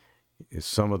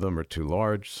 Some of them are too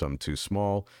large, some too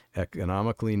small,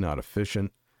 economically not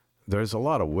efficient. There's a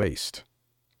lot of waste.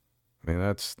 I mean,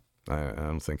 I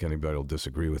don't think anybody will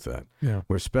disagree with that. Yeah.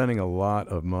 We're spending a lot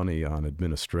of money on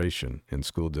administration in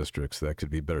school districts that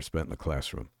could be better spent in the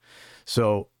classroom.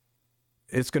 So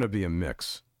it's going to be a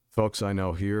mix. Folks I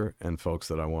know here and folks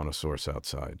that I want to source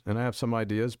outside. And I have some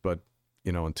ideas, but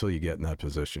until you get in that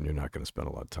position, you're not going to spend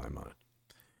a lot of time on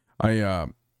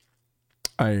it.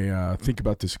 I think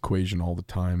about this equation all the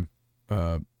time,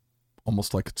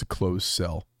 almost like it's a closed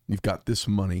cell. You've got this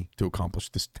money to accomplish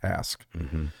this task,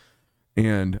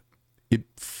 and it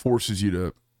forces you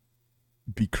to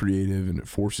be creative, and it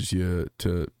forces you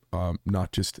to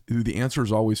not just. The answer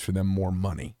is always for them more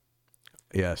money.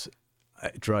 Yes,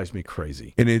 it drives me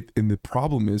crazy. And the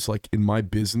problem is, like in my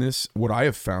business, what I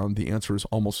have found, the answer is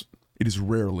it is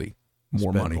rarely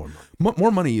more money.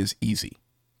 More money is easy,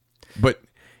 but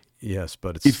yes,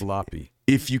 but it's sloppy.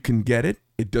 If you can get it,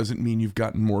 it doesn't mean you've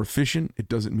gotten more efficient. It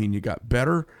doesn't mean you got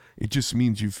better. It just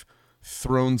means you've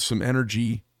thrown some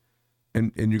energy,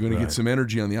 and you're going to get some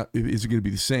energy on the. Is it going to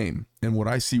be the same? And what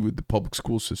I see with the public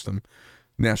school system,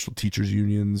 national teachers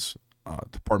unions,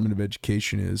 Department of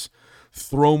Education is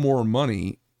throw more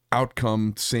money,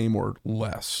 outcome same or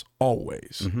less,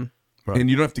 always. Right.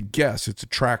 And you don't have to guess. It's a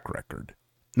track record.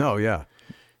 No, yeah.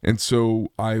 And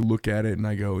so I look at it and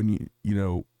I go, and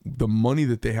the money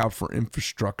that they have for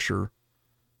infrastructure,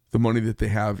 the money that they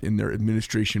have in their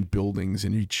administration buildings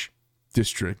in each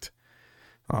district,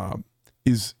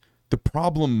 is the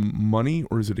problem money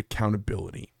or is it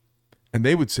accountability? And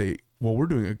they would say, well, we're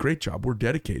doing a great job. We're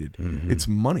dedicated. It's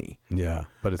money. Yeah,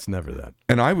 but it's never that.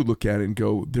 And I would look at it and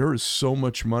go, there is so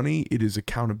much money. It is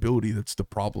accountability that's the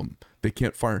problem. They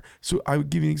can't fire. So I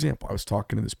would give you an example. I was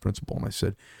talking to this principal and I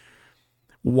said,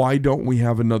 why don't we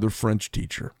have another French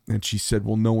teacher? And she said,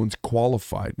 well, no one's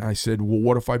qualified. And I said, well,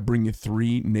 what if I bring you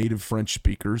 3 native French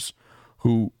speakers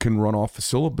who can run off a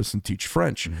syllabus and teach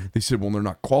French? They said, well, they're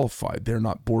not qualified. They're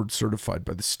not board certified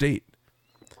by the state.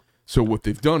 So what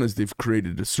they've done is they've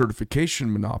created a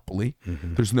certification monopoly.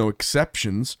 There's no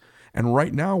exceptions. And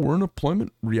right now we're in an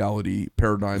employment reality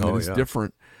paradigm that is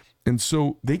different. And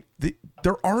so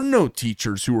there are no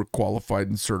teachers who are qualified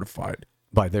and certified.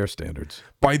 By their standards.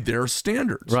 By their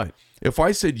standards. Right. If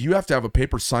I said you have to have a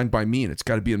paper signed by me and it's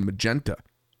got to be in magenta.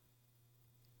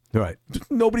 Right.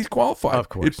 Nobody's qualified. Of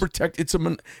course. It's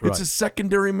a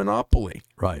secondary monopoly.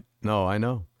 Right. No, I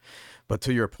know. But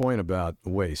to your point about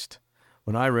waste,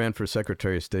 when I ran for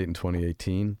Secretary of State in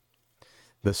 2018,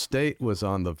 the state was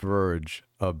on the verge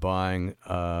of buying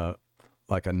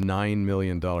like a $9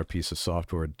 million piece of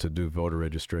software to do voter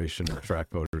registration and track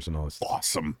voters and all this.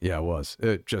 Awesome. Yeah, it was.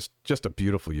 Just a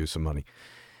beautiful use of money.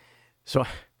 So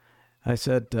I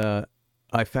said,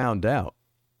 I found out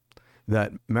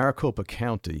that Maricopa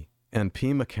County and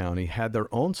Pima County had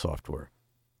their own software.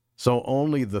 So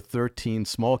only the 13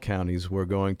 small counties were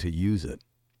going to use it.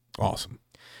 Awesome.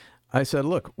 I said,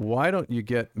 look, why don't you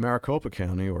get Maricopa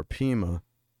County or Pima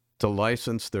to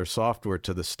license their software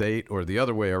to the state or the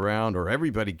other way around, or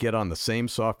everybody get on the same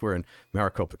software? And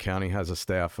Maricopa County has a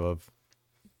staff of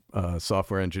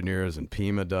software engineers and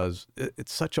Pima does.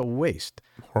 It's such a waste.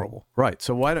 Horrible. Right.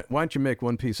 So why don't you make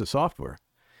one piece of software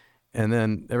and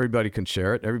then everybody can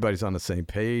share it? Everybody's on the same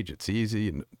page. It's easy.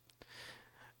 And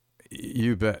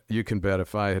you can bet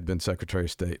if I had been Secretary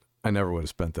of State, I never would have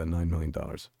spent that $9 million.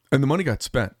 And the money got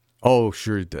spent. Oh,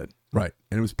 sure it did. Right.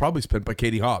 And it was probably spent by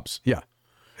Katie Hobbs. Yeah,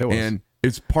 it was. And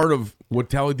it's part of what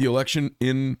tallied the election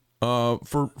in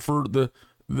for the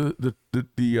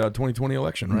 2020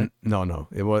 election, right? No.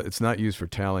 It's not used for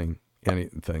tallying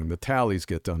anything. The tallies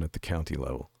get done at the county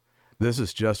level. This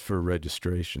is just for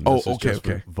registration. This is just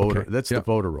for voter. That's the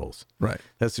voter rolls. Right.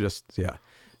 That's just, yeah.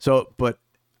 So, but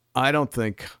I don't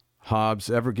think Hobbs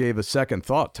ever gave a second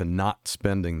thought to not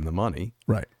spending the money.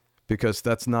 Right. Because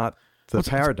that's not the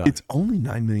paradigm. It's only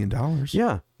 $9 million.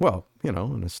 Yeah. Well,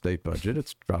 in a state budget,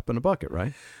 it's drop in a bucket,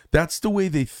 right? That's the way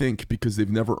they think because they've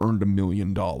never earned $1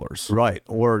 million. Right.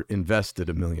 Or invested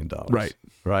 $1 million. Right.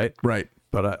 Right. Right.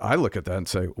 But I look at that and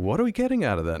say, what are we getting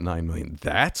out of that $9 million?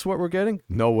 That's what we're getting?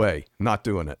 No way. Not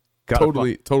doing it.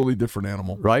 Totally different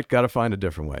animal. Right? Got to find a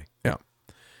different way. Yeah.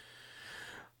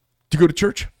 Do you go to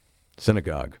church?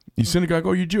 Synagogue. You synagogue?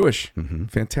 Oh, you're Jewish. Mm-hmm.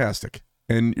 Fantastic.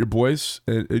 And your boys?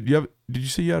 Did you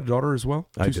say you had a daughter as well?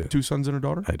 I do. 2 sons and a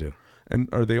daughter? I do. And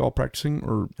are they all practicing?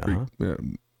 Or I Uh-huh. don't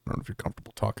know if you're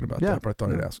comfortable talking about that, but I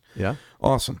thought I'd ask. Yeah.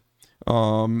 Awesome.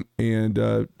 And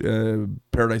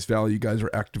Paradise Valley, you guys are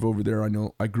active over there. I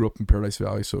know I grew up in Paradise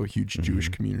Valley, so a huge Jewish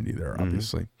community there,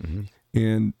 obviously. Mm-hmm.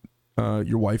 And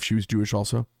your wife, she was Jewish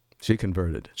also? She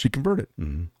converted. She converted.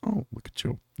 Mm-hmm. Oh, look at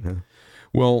you. Yeah.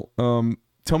 Well,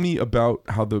 tell me about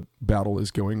how the battle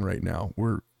is going right now.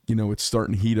 It's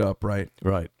starting to heat up, right?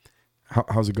 Right.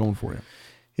 How's it going for you?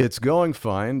 It's going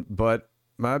fine, but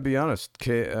I'll be honest.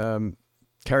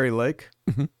 Carrie Lake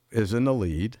is in the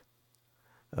lead.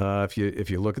 If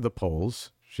you look at the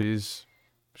polls, she's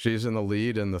in the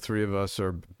lead, and the three of us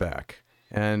are back.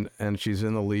 And she's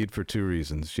in the lead for 2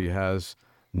 reasons. She has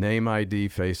name ID,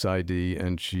 face ID,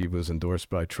 and she was endorsed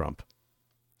by Trump,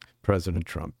 President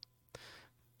Trump.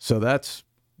 So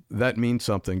that means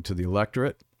something to the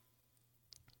electorate.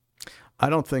 I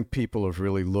don't think people have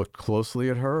really looked closely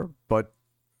at her, but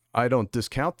I don't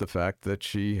discount the fact that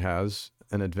she has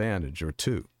an advantage or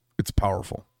 2. It's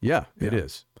powerful. Yeah, it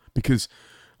is. Because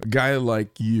a guy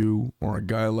like you or a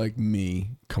guy like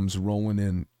me comes rolling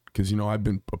in, because, I've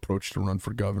been approached to run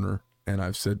for governor, and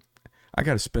I've said, I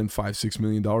got to spend $5-6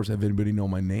 million to have anybody know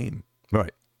my name.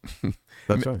 Right.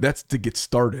 That's right. That's to get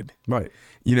started. Right.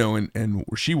 And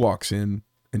where she walks in,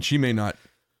 and she may not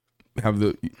have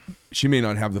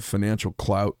the financial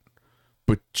clout,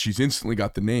 but she's instantly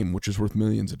got the name, which is worth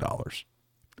millions of dollars.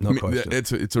 No question.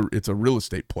 It's a real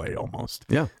estate play almost.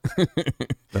 Yeah.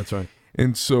 That's right.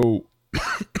 And so,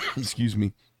 excuse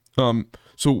me.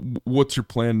 So what's your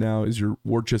plan now? Is your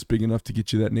war chest big enough to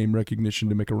get you that name recognition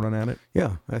to make a run at it?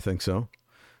 Yeah, I think so.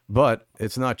 But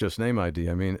it's not just name ID.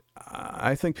 I mean,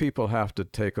 I think people have to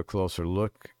take a closer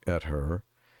look at her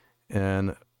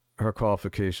and her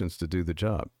qualifications to do the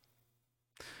job.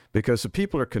 Because the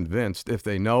people are convinced, if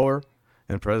they know her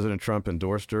and President Trump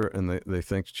endorsed her and they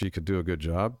think she could do a good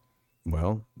job,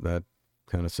 well, that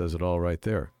kind of says it all right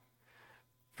there.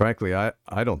 Frankly,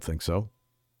 I don't think so.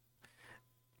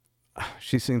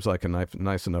 She seems like a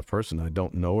nice enough person. I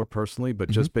don't know her personally, but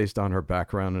just based on her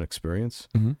background and experience,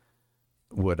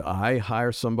 would I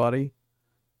hire somebody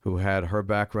who had her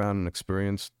background and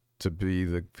experience to be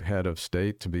the head of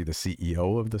state, to be the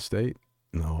CEO of the state?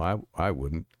 No, I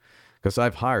wouldn't. Because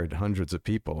I've hired hundreds of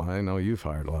people. I know you've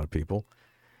hired a lot of people.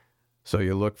 So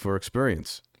you look for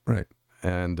experience. Right.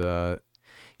 And,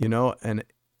 and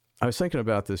I was thinking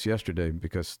about this yesterday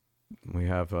because we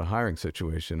have a hiring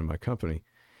situation in my company.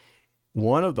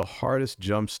 One of the hardest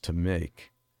jumps to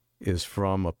make is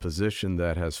from a position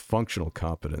that has functional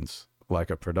competence, like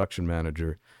a production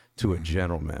manager, to a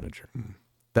general manager.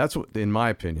 That's what, in my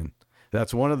opinion,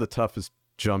 that's one of the toughest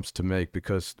jumps to make,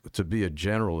 because to be a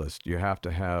generalist, you have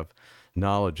to have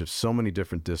knowledge of so many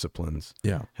different disciplines,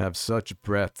 have such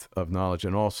breadth of knowledge,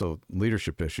 and also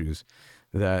leadership issues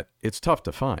that it's tough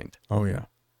to find. Oh, yeah.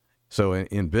 So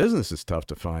in business, it's tough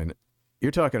to find.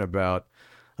 You're talking about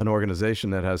an organization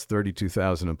that has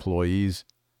 32,000 employees,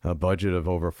 a budget of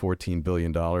over $14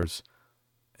 billion.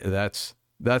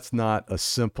 That's not a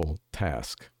simple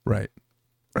task. Right.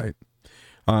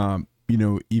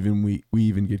 Even we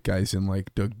even get guys in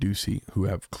like Doug Ducey who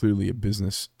have clearly a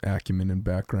business acumen and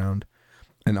background,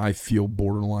 and I feel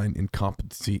borderline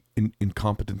incompetency in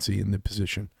the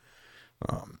position,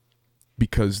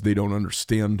 because they don't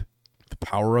understand the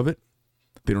power of it.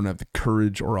 They don't have the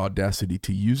courage or audacity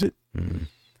to use it,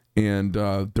 and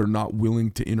they're not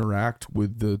willing to interact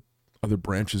with the other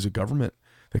branches of government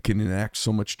that can enact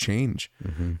so much change.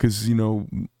 Because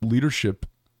leadership,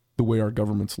 the way our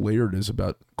government's layered, is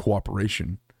about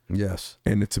cooperation. Yes.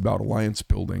 And it's about alliance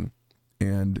building.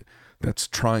 And that's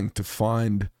trying to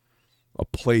find a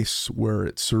place where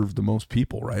it serves the most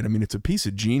people, right? I mean, it's a piece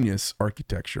of genius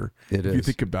architecture. It is. If you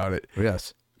think about it.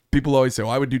 Yes. People always say,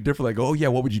 "Well, I would do differently." I go, "Oh yeah,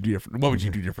 what would you do different? What would you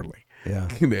do differently?" Yeah.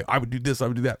 I would do this. I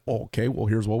would do that. Oh, okay. Well,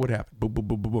 here's what would happen. Boom, boom,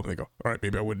 boom, boom, boom. They go, all right,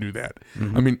 maybe I wouldn't do that.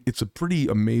 Mm-hmm. I mean, it's a pretty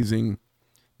amazing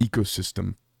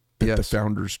ecosystem that the Yes.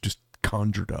 founders just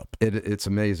conjured up. It's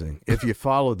amazing. If you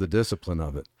follow the discipline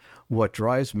of it, what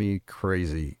drives me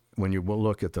crazy when you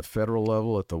look at the federal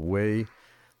level, at the way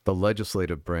the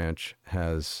legislative branch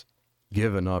has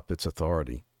given up its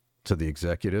authority to the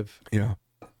executive, Yeah.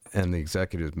 and the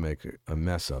executives make a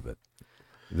mess of it.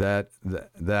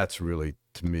 That's really,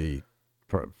 to me,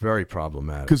 very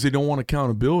problematic. Because they don't want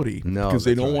accountability. No, because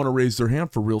they that's don't right. want to raise their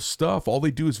hand for real stuff. All they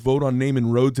do is vote on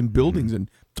naming roads and buildings and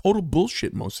total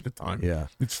bullshit most of the time. Yeah.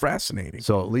 It's fascinating.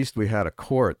 So at least we had a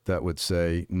court that would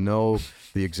say, no,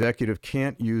 the executive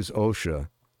can't use OSHA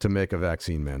to make a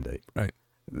vaccine mandate. Right.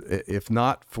 If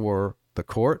not for the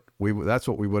court, that's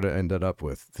what we would have ended up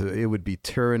with. It would be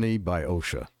tyranny by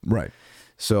OSHA. Right.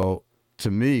 So to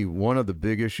me, one of the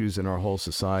big issues in our whole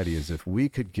society is if we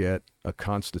could get a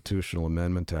constitutional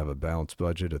amendment to have a balanced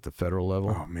budget at the federal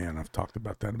level. Oh, man, I've talked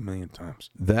about that a million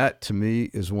times. That, to me,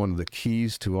 is one of the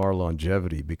keys to our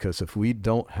longevity, because if we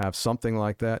don't have something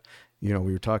like that, we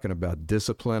were talking about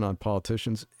discipline on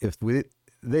politicians.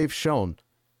 They've shown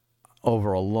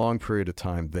over a long period of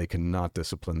time they cannot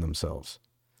discipline themselves.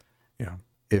 Yeah.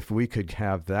 If we could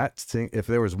have that thing, if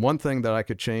there was one thing that I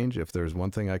could change, if there's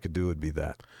one thing I could do, it'd be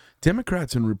that.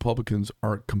 Democrats and Republicans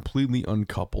are completely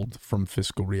uncoupled from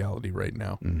fiscal reality right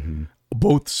now. Mm-hmm.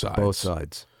 Both sides. Both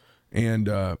sides. And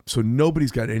so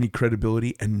nobody's got any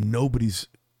credibility and nobody's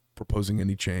proposing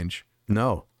any change.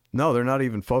 No, they're not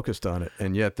even focused on it.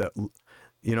 And yet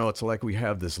it's like we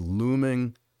have this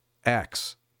looming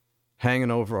axe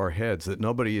hanging over our heads that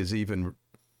nobody is even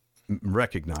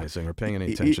recognizing or paying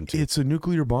any attention to. It's a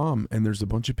nuclear bomb, and there's a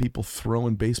bunch of people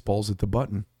throwing baseballs at the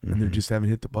button, and they just haven't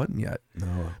hit the button yet.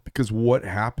 No. Because what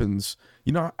happens,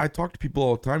 I talk to people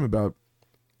all the time about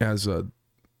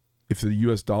if the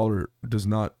U.S. dollar does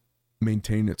not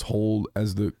maintain its hold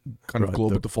as the kind of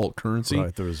global default currency,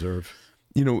 right, the reserve.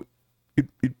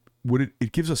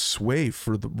 It gives a sway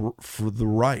for the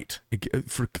right,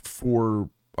 for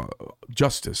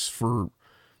justice, for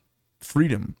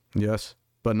freedom. Yes.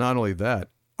 But not only that,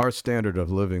 our standard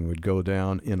of living would go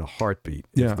down in a heartbeat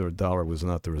if the dollar was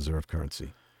not the reserve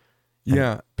currency.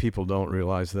 Yeah. And people don't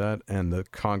realize that, and the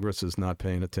Congress is not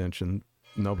paying attention.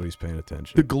 Nobody's paying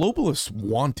attention. The globalists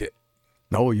want it.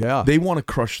 Oh, yeah. They want to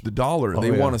crush the dollar. Oh,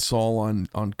 they yeah. want us all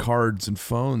on cards and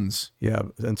phones. Yeah,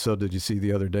 and so did you see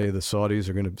the other day the Saudis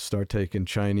are going to start taking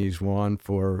Chinese yuan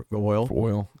for oil? For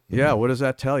oil. Yeah, what does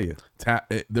that tell you?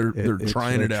 They're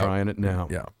trying it out. Trying it now.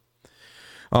 Yeah.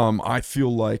 I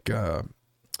feel like, the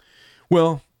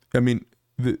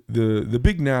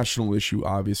big national issue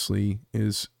obviously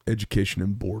is education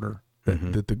and border.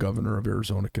 That the governor of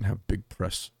Arizona can have big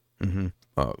press,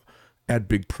 add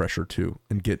big pressure to,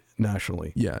 and get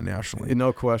nationally. Yeah, nationally.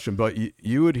 No question. But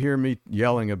you would hear me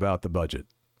yelling about the budget.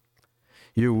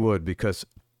 You would, because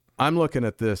I'm looking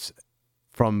at this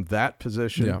from that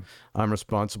position. Yeah. I'm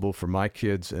responsible for my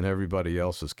kids and everybody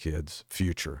else's kids'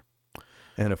 future.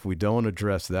 And if we don't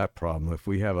address that problem, if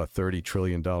we have a $30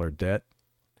 trillion debt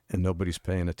and nobody's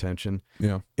paying attention,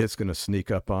 it's going to sneak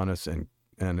up on us and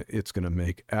it's going to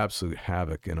make absolute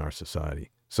havoc in our society.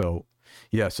 So,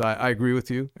 yes, I agree with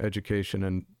you,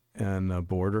 education and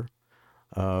border,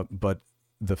 but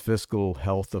the fiscal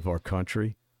health of our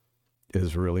country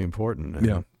is really important.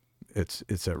 And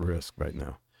it's at risk right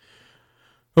now.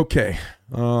 Okay.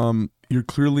 You're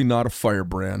clearly not a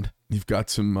firebrand. You've got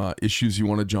some issues you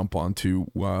want to jump onto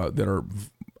that are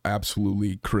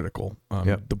absolutely critical.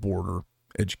 The border,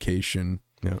 education,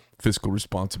 fiscal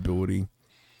responsibility.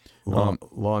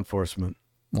 Law enforcement.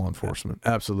 Law enforcement.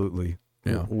 Absolutely.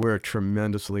 Yeah. We're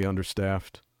tremendously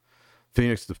understaffed.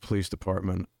 Phoenix, the police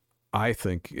department, I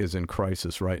think, is in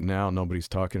crisis right now. Nobody's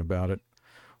talking about it.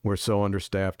 We're so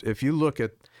understaffed. If you look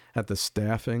at the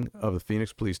staffing of the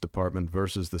Phoenix Police Department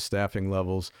versus the staffing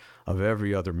levels of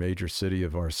every other major city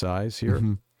of our size here,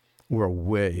 we're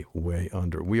way, way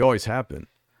under. We always have been,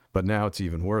 but now it's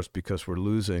even worse because we're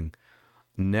losing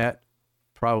net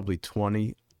probably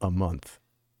 20 a month.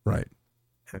 Right.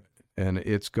 And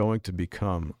it's going to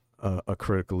become a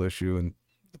critical issue, and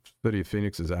the city of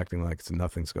Phoenix is acting like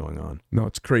nothing's going on. No,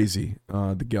 it's crazy.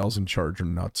 The gals in charge are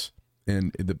nuts.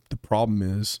 And the problem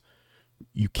is,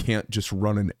 you can't just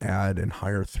run an ad and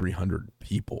hire 300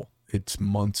 people. It's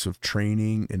months of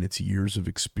training and it's years of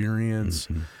experience.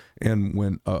 And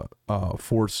when a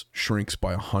force shrinks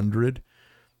by 100,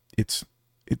 it's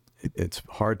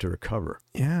hard to recover.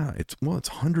 Yeah, it's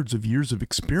hundreds of years of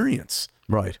experience.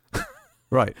 Right.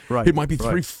 Right. It might be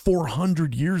right.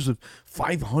 400 years of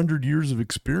 500 years of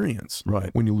experience. Right.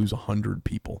 When you lose 100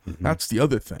 people, that's the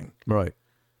other thing. Right.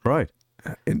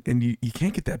 And you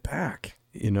can't get that back.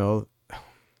 You know,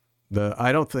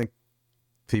 I don't think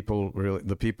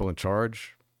the people in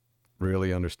charge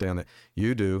really understand that.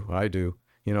 You do, I do.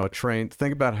 You know,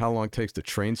 think about how long it takes to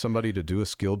train somebody to do a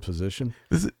skilled position.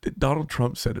 Donald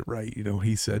Trump said it right. You know,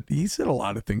 he said a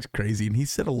lot of things crazy, and he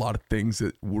said a lot of things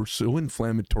that were so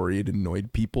inflammatory it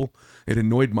annoyed people. It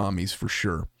annoyed mommies for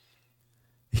sure.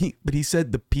 But he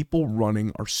said the people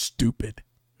running are stupid.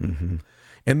 Mm-hmm.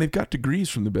 And they've got degrees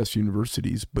from the best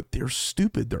universities, but they're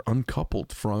stupid. They're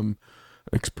uncoupled from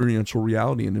experiential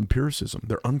reality and empiricism.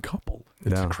 They're uncoupled.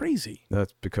 It's crazy.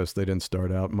 That's because they didn't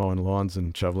start out mowing lawns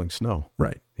and shoveling snow.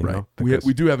 Right, You right. know,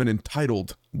 We do have an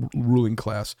entitled ruling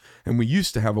class, and we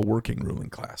used to have a working ruling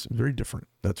class. Very different.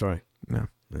 That's right. Yeah.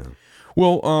 Yeah.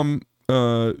 Well,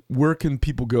 where can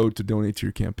people go to donate to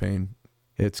your campaign?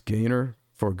 It's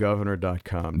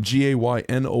GaynorForGovernor.com.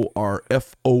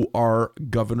 GAYNORFOR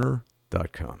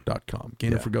governor.com.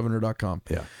 GaynorForGovernor.com.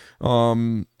 Yeah.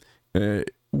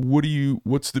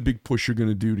 What's the big push you're going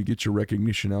to do to get your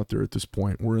recognition out there at this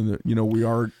point? We're in it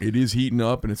is heating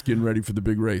up and it's getting ready for the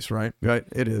big race, right? Right.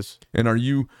 It is. And are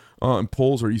you in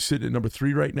polls? Are you sitting at number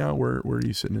 3 right now? Where are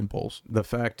you sitting in polls? The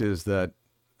fact is that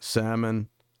Salmon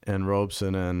and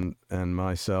Robeson and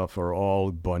myself are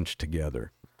all bunched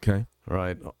together. Okay.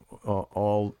 Right.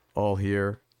 All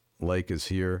here. Lake is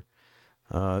here.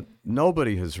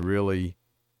 Nobody has really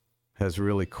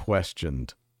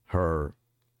questioned her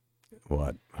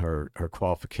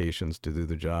qualifications to do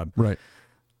the job. Right.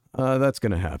 That's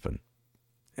going to happen.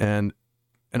 And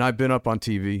I've been up on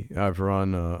TV. I've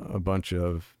run a bunch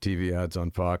of TV ads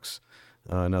on Fox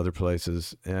and other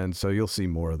places. And so you'll see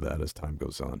more of that as time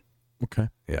goes on. Okay.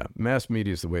 Yeah. Mass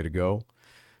media is the way to go.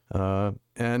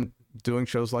 And doing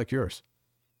shows like yours.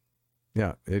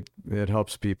 Yeah. It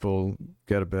helps people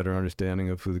get a better understanding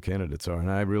of who the candidates are.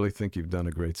 And I really think you've done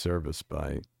a great service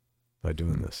by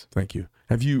doing this. Thank you.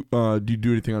 Have you, do you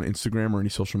do anything on Instagram or any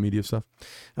social media stuff?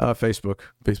 Facebook.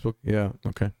 Facebook? Yeah.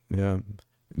 Okay. Yeah.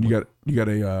 Do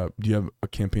you have a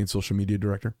campaign social media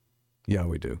director? Yeah,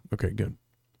 we do. Okay, good.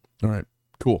 All right,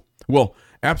 cool. Well,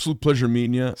 absolute pleasure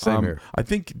meeting you. Same here. I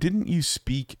think, didn't you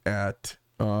speak at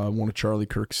one of Charlie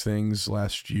Kirk's things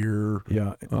last year?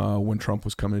 Yeah. When Trump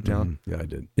was coming to town? Yeah, I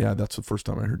did. Yeah, that's the first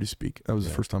time I heard you speak. That was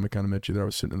the first time I kind of met you there. I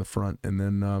was sitting in the front, and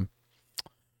then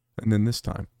this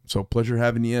time. So pleasure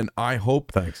having you in. I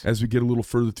hope as we get a little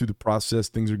further through the process,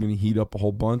 things are going to heat up a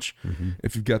whole bunch. Mm-hmm.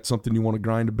 If you've got something you want to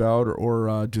grind about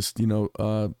or just,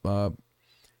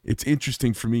 it's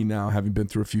interesting for me now, having been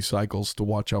through a few cycles, to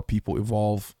watch how people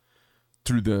evolve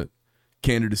through the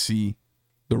candidacy,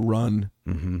 the run,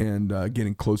 and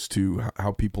getting close to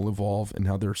how people evolve and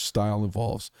how their style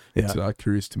evolves. Yeah. It's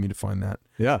curious to me to find that.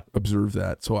 Yeah. Observe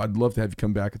that. So I'd love to have you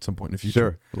come back at some point in the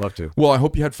future. Sure. Love to. Well, I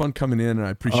hope you had fun coming in, and I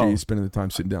appreciate you spending the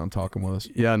time sitting down and talking with us.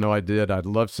 Yeah, no, I did. I'd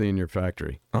love seeing your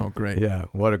factory. Oh, great. Yeah.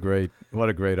 What a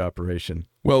great operation.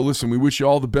 Well, listen, we wish you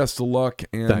all the best of luck.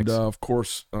 And, Thanks. of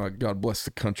course, God bless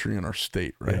the country and our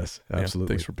state, right? Yes,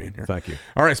 absolutely. Yeah, thanks for being here. Thank you.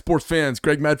 All right, sports fans,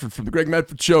 Greg Medford from the Greg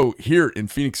Medford Show here in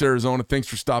Phoenix, Arizona. Thanks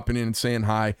for stopping in and saying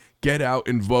hi. Get out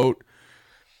and vote.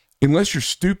 Unless you're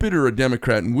stupid or a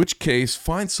Democrat, in which case,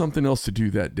 find something else to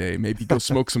do that day. Maybe go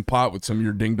smoke some pot with some of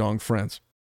your ding-dong friends.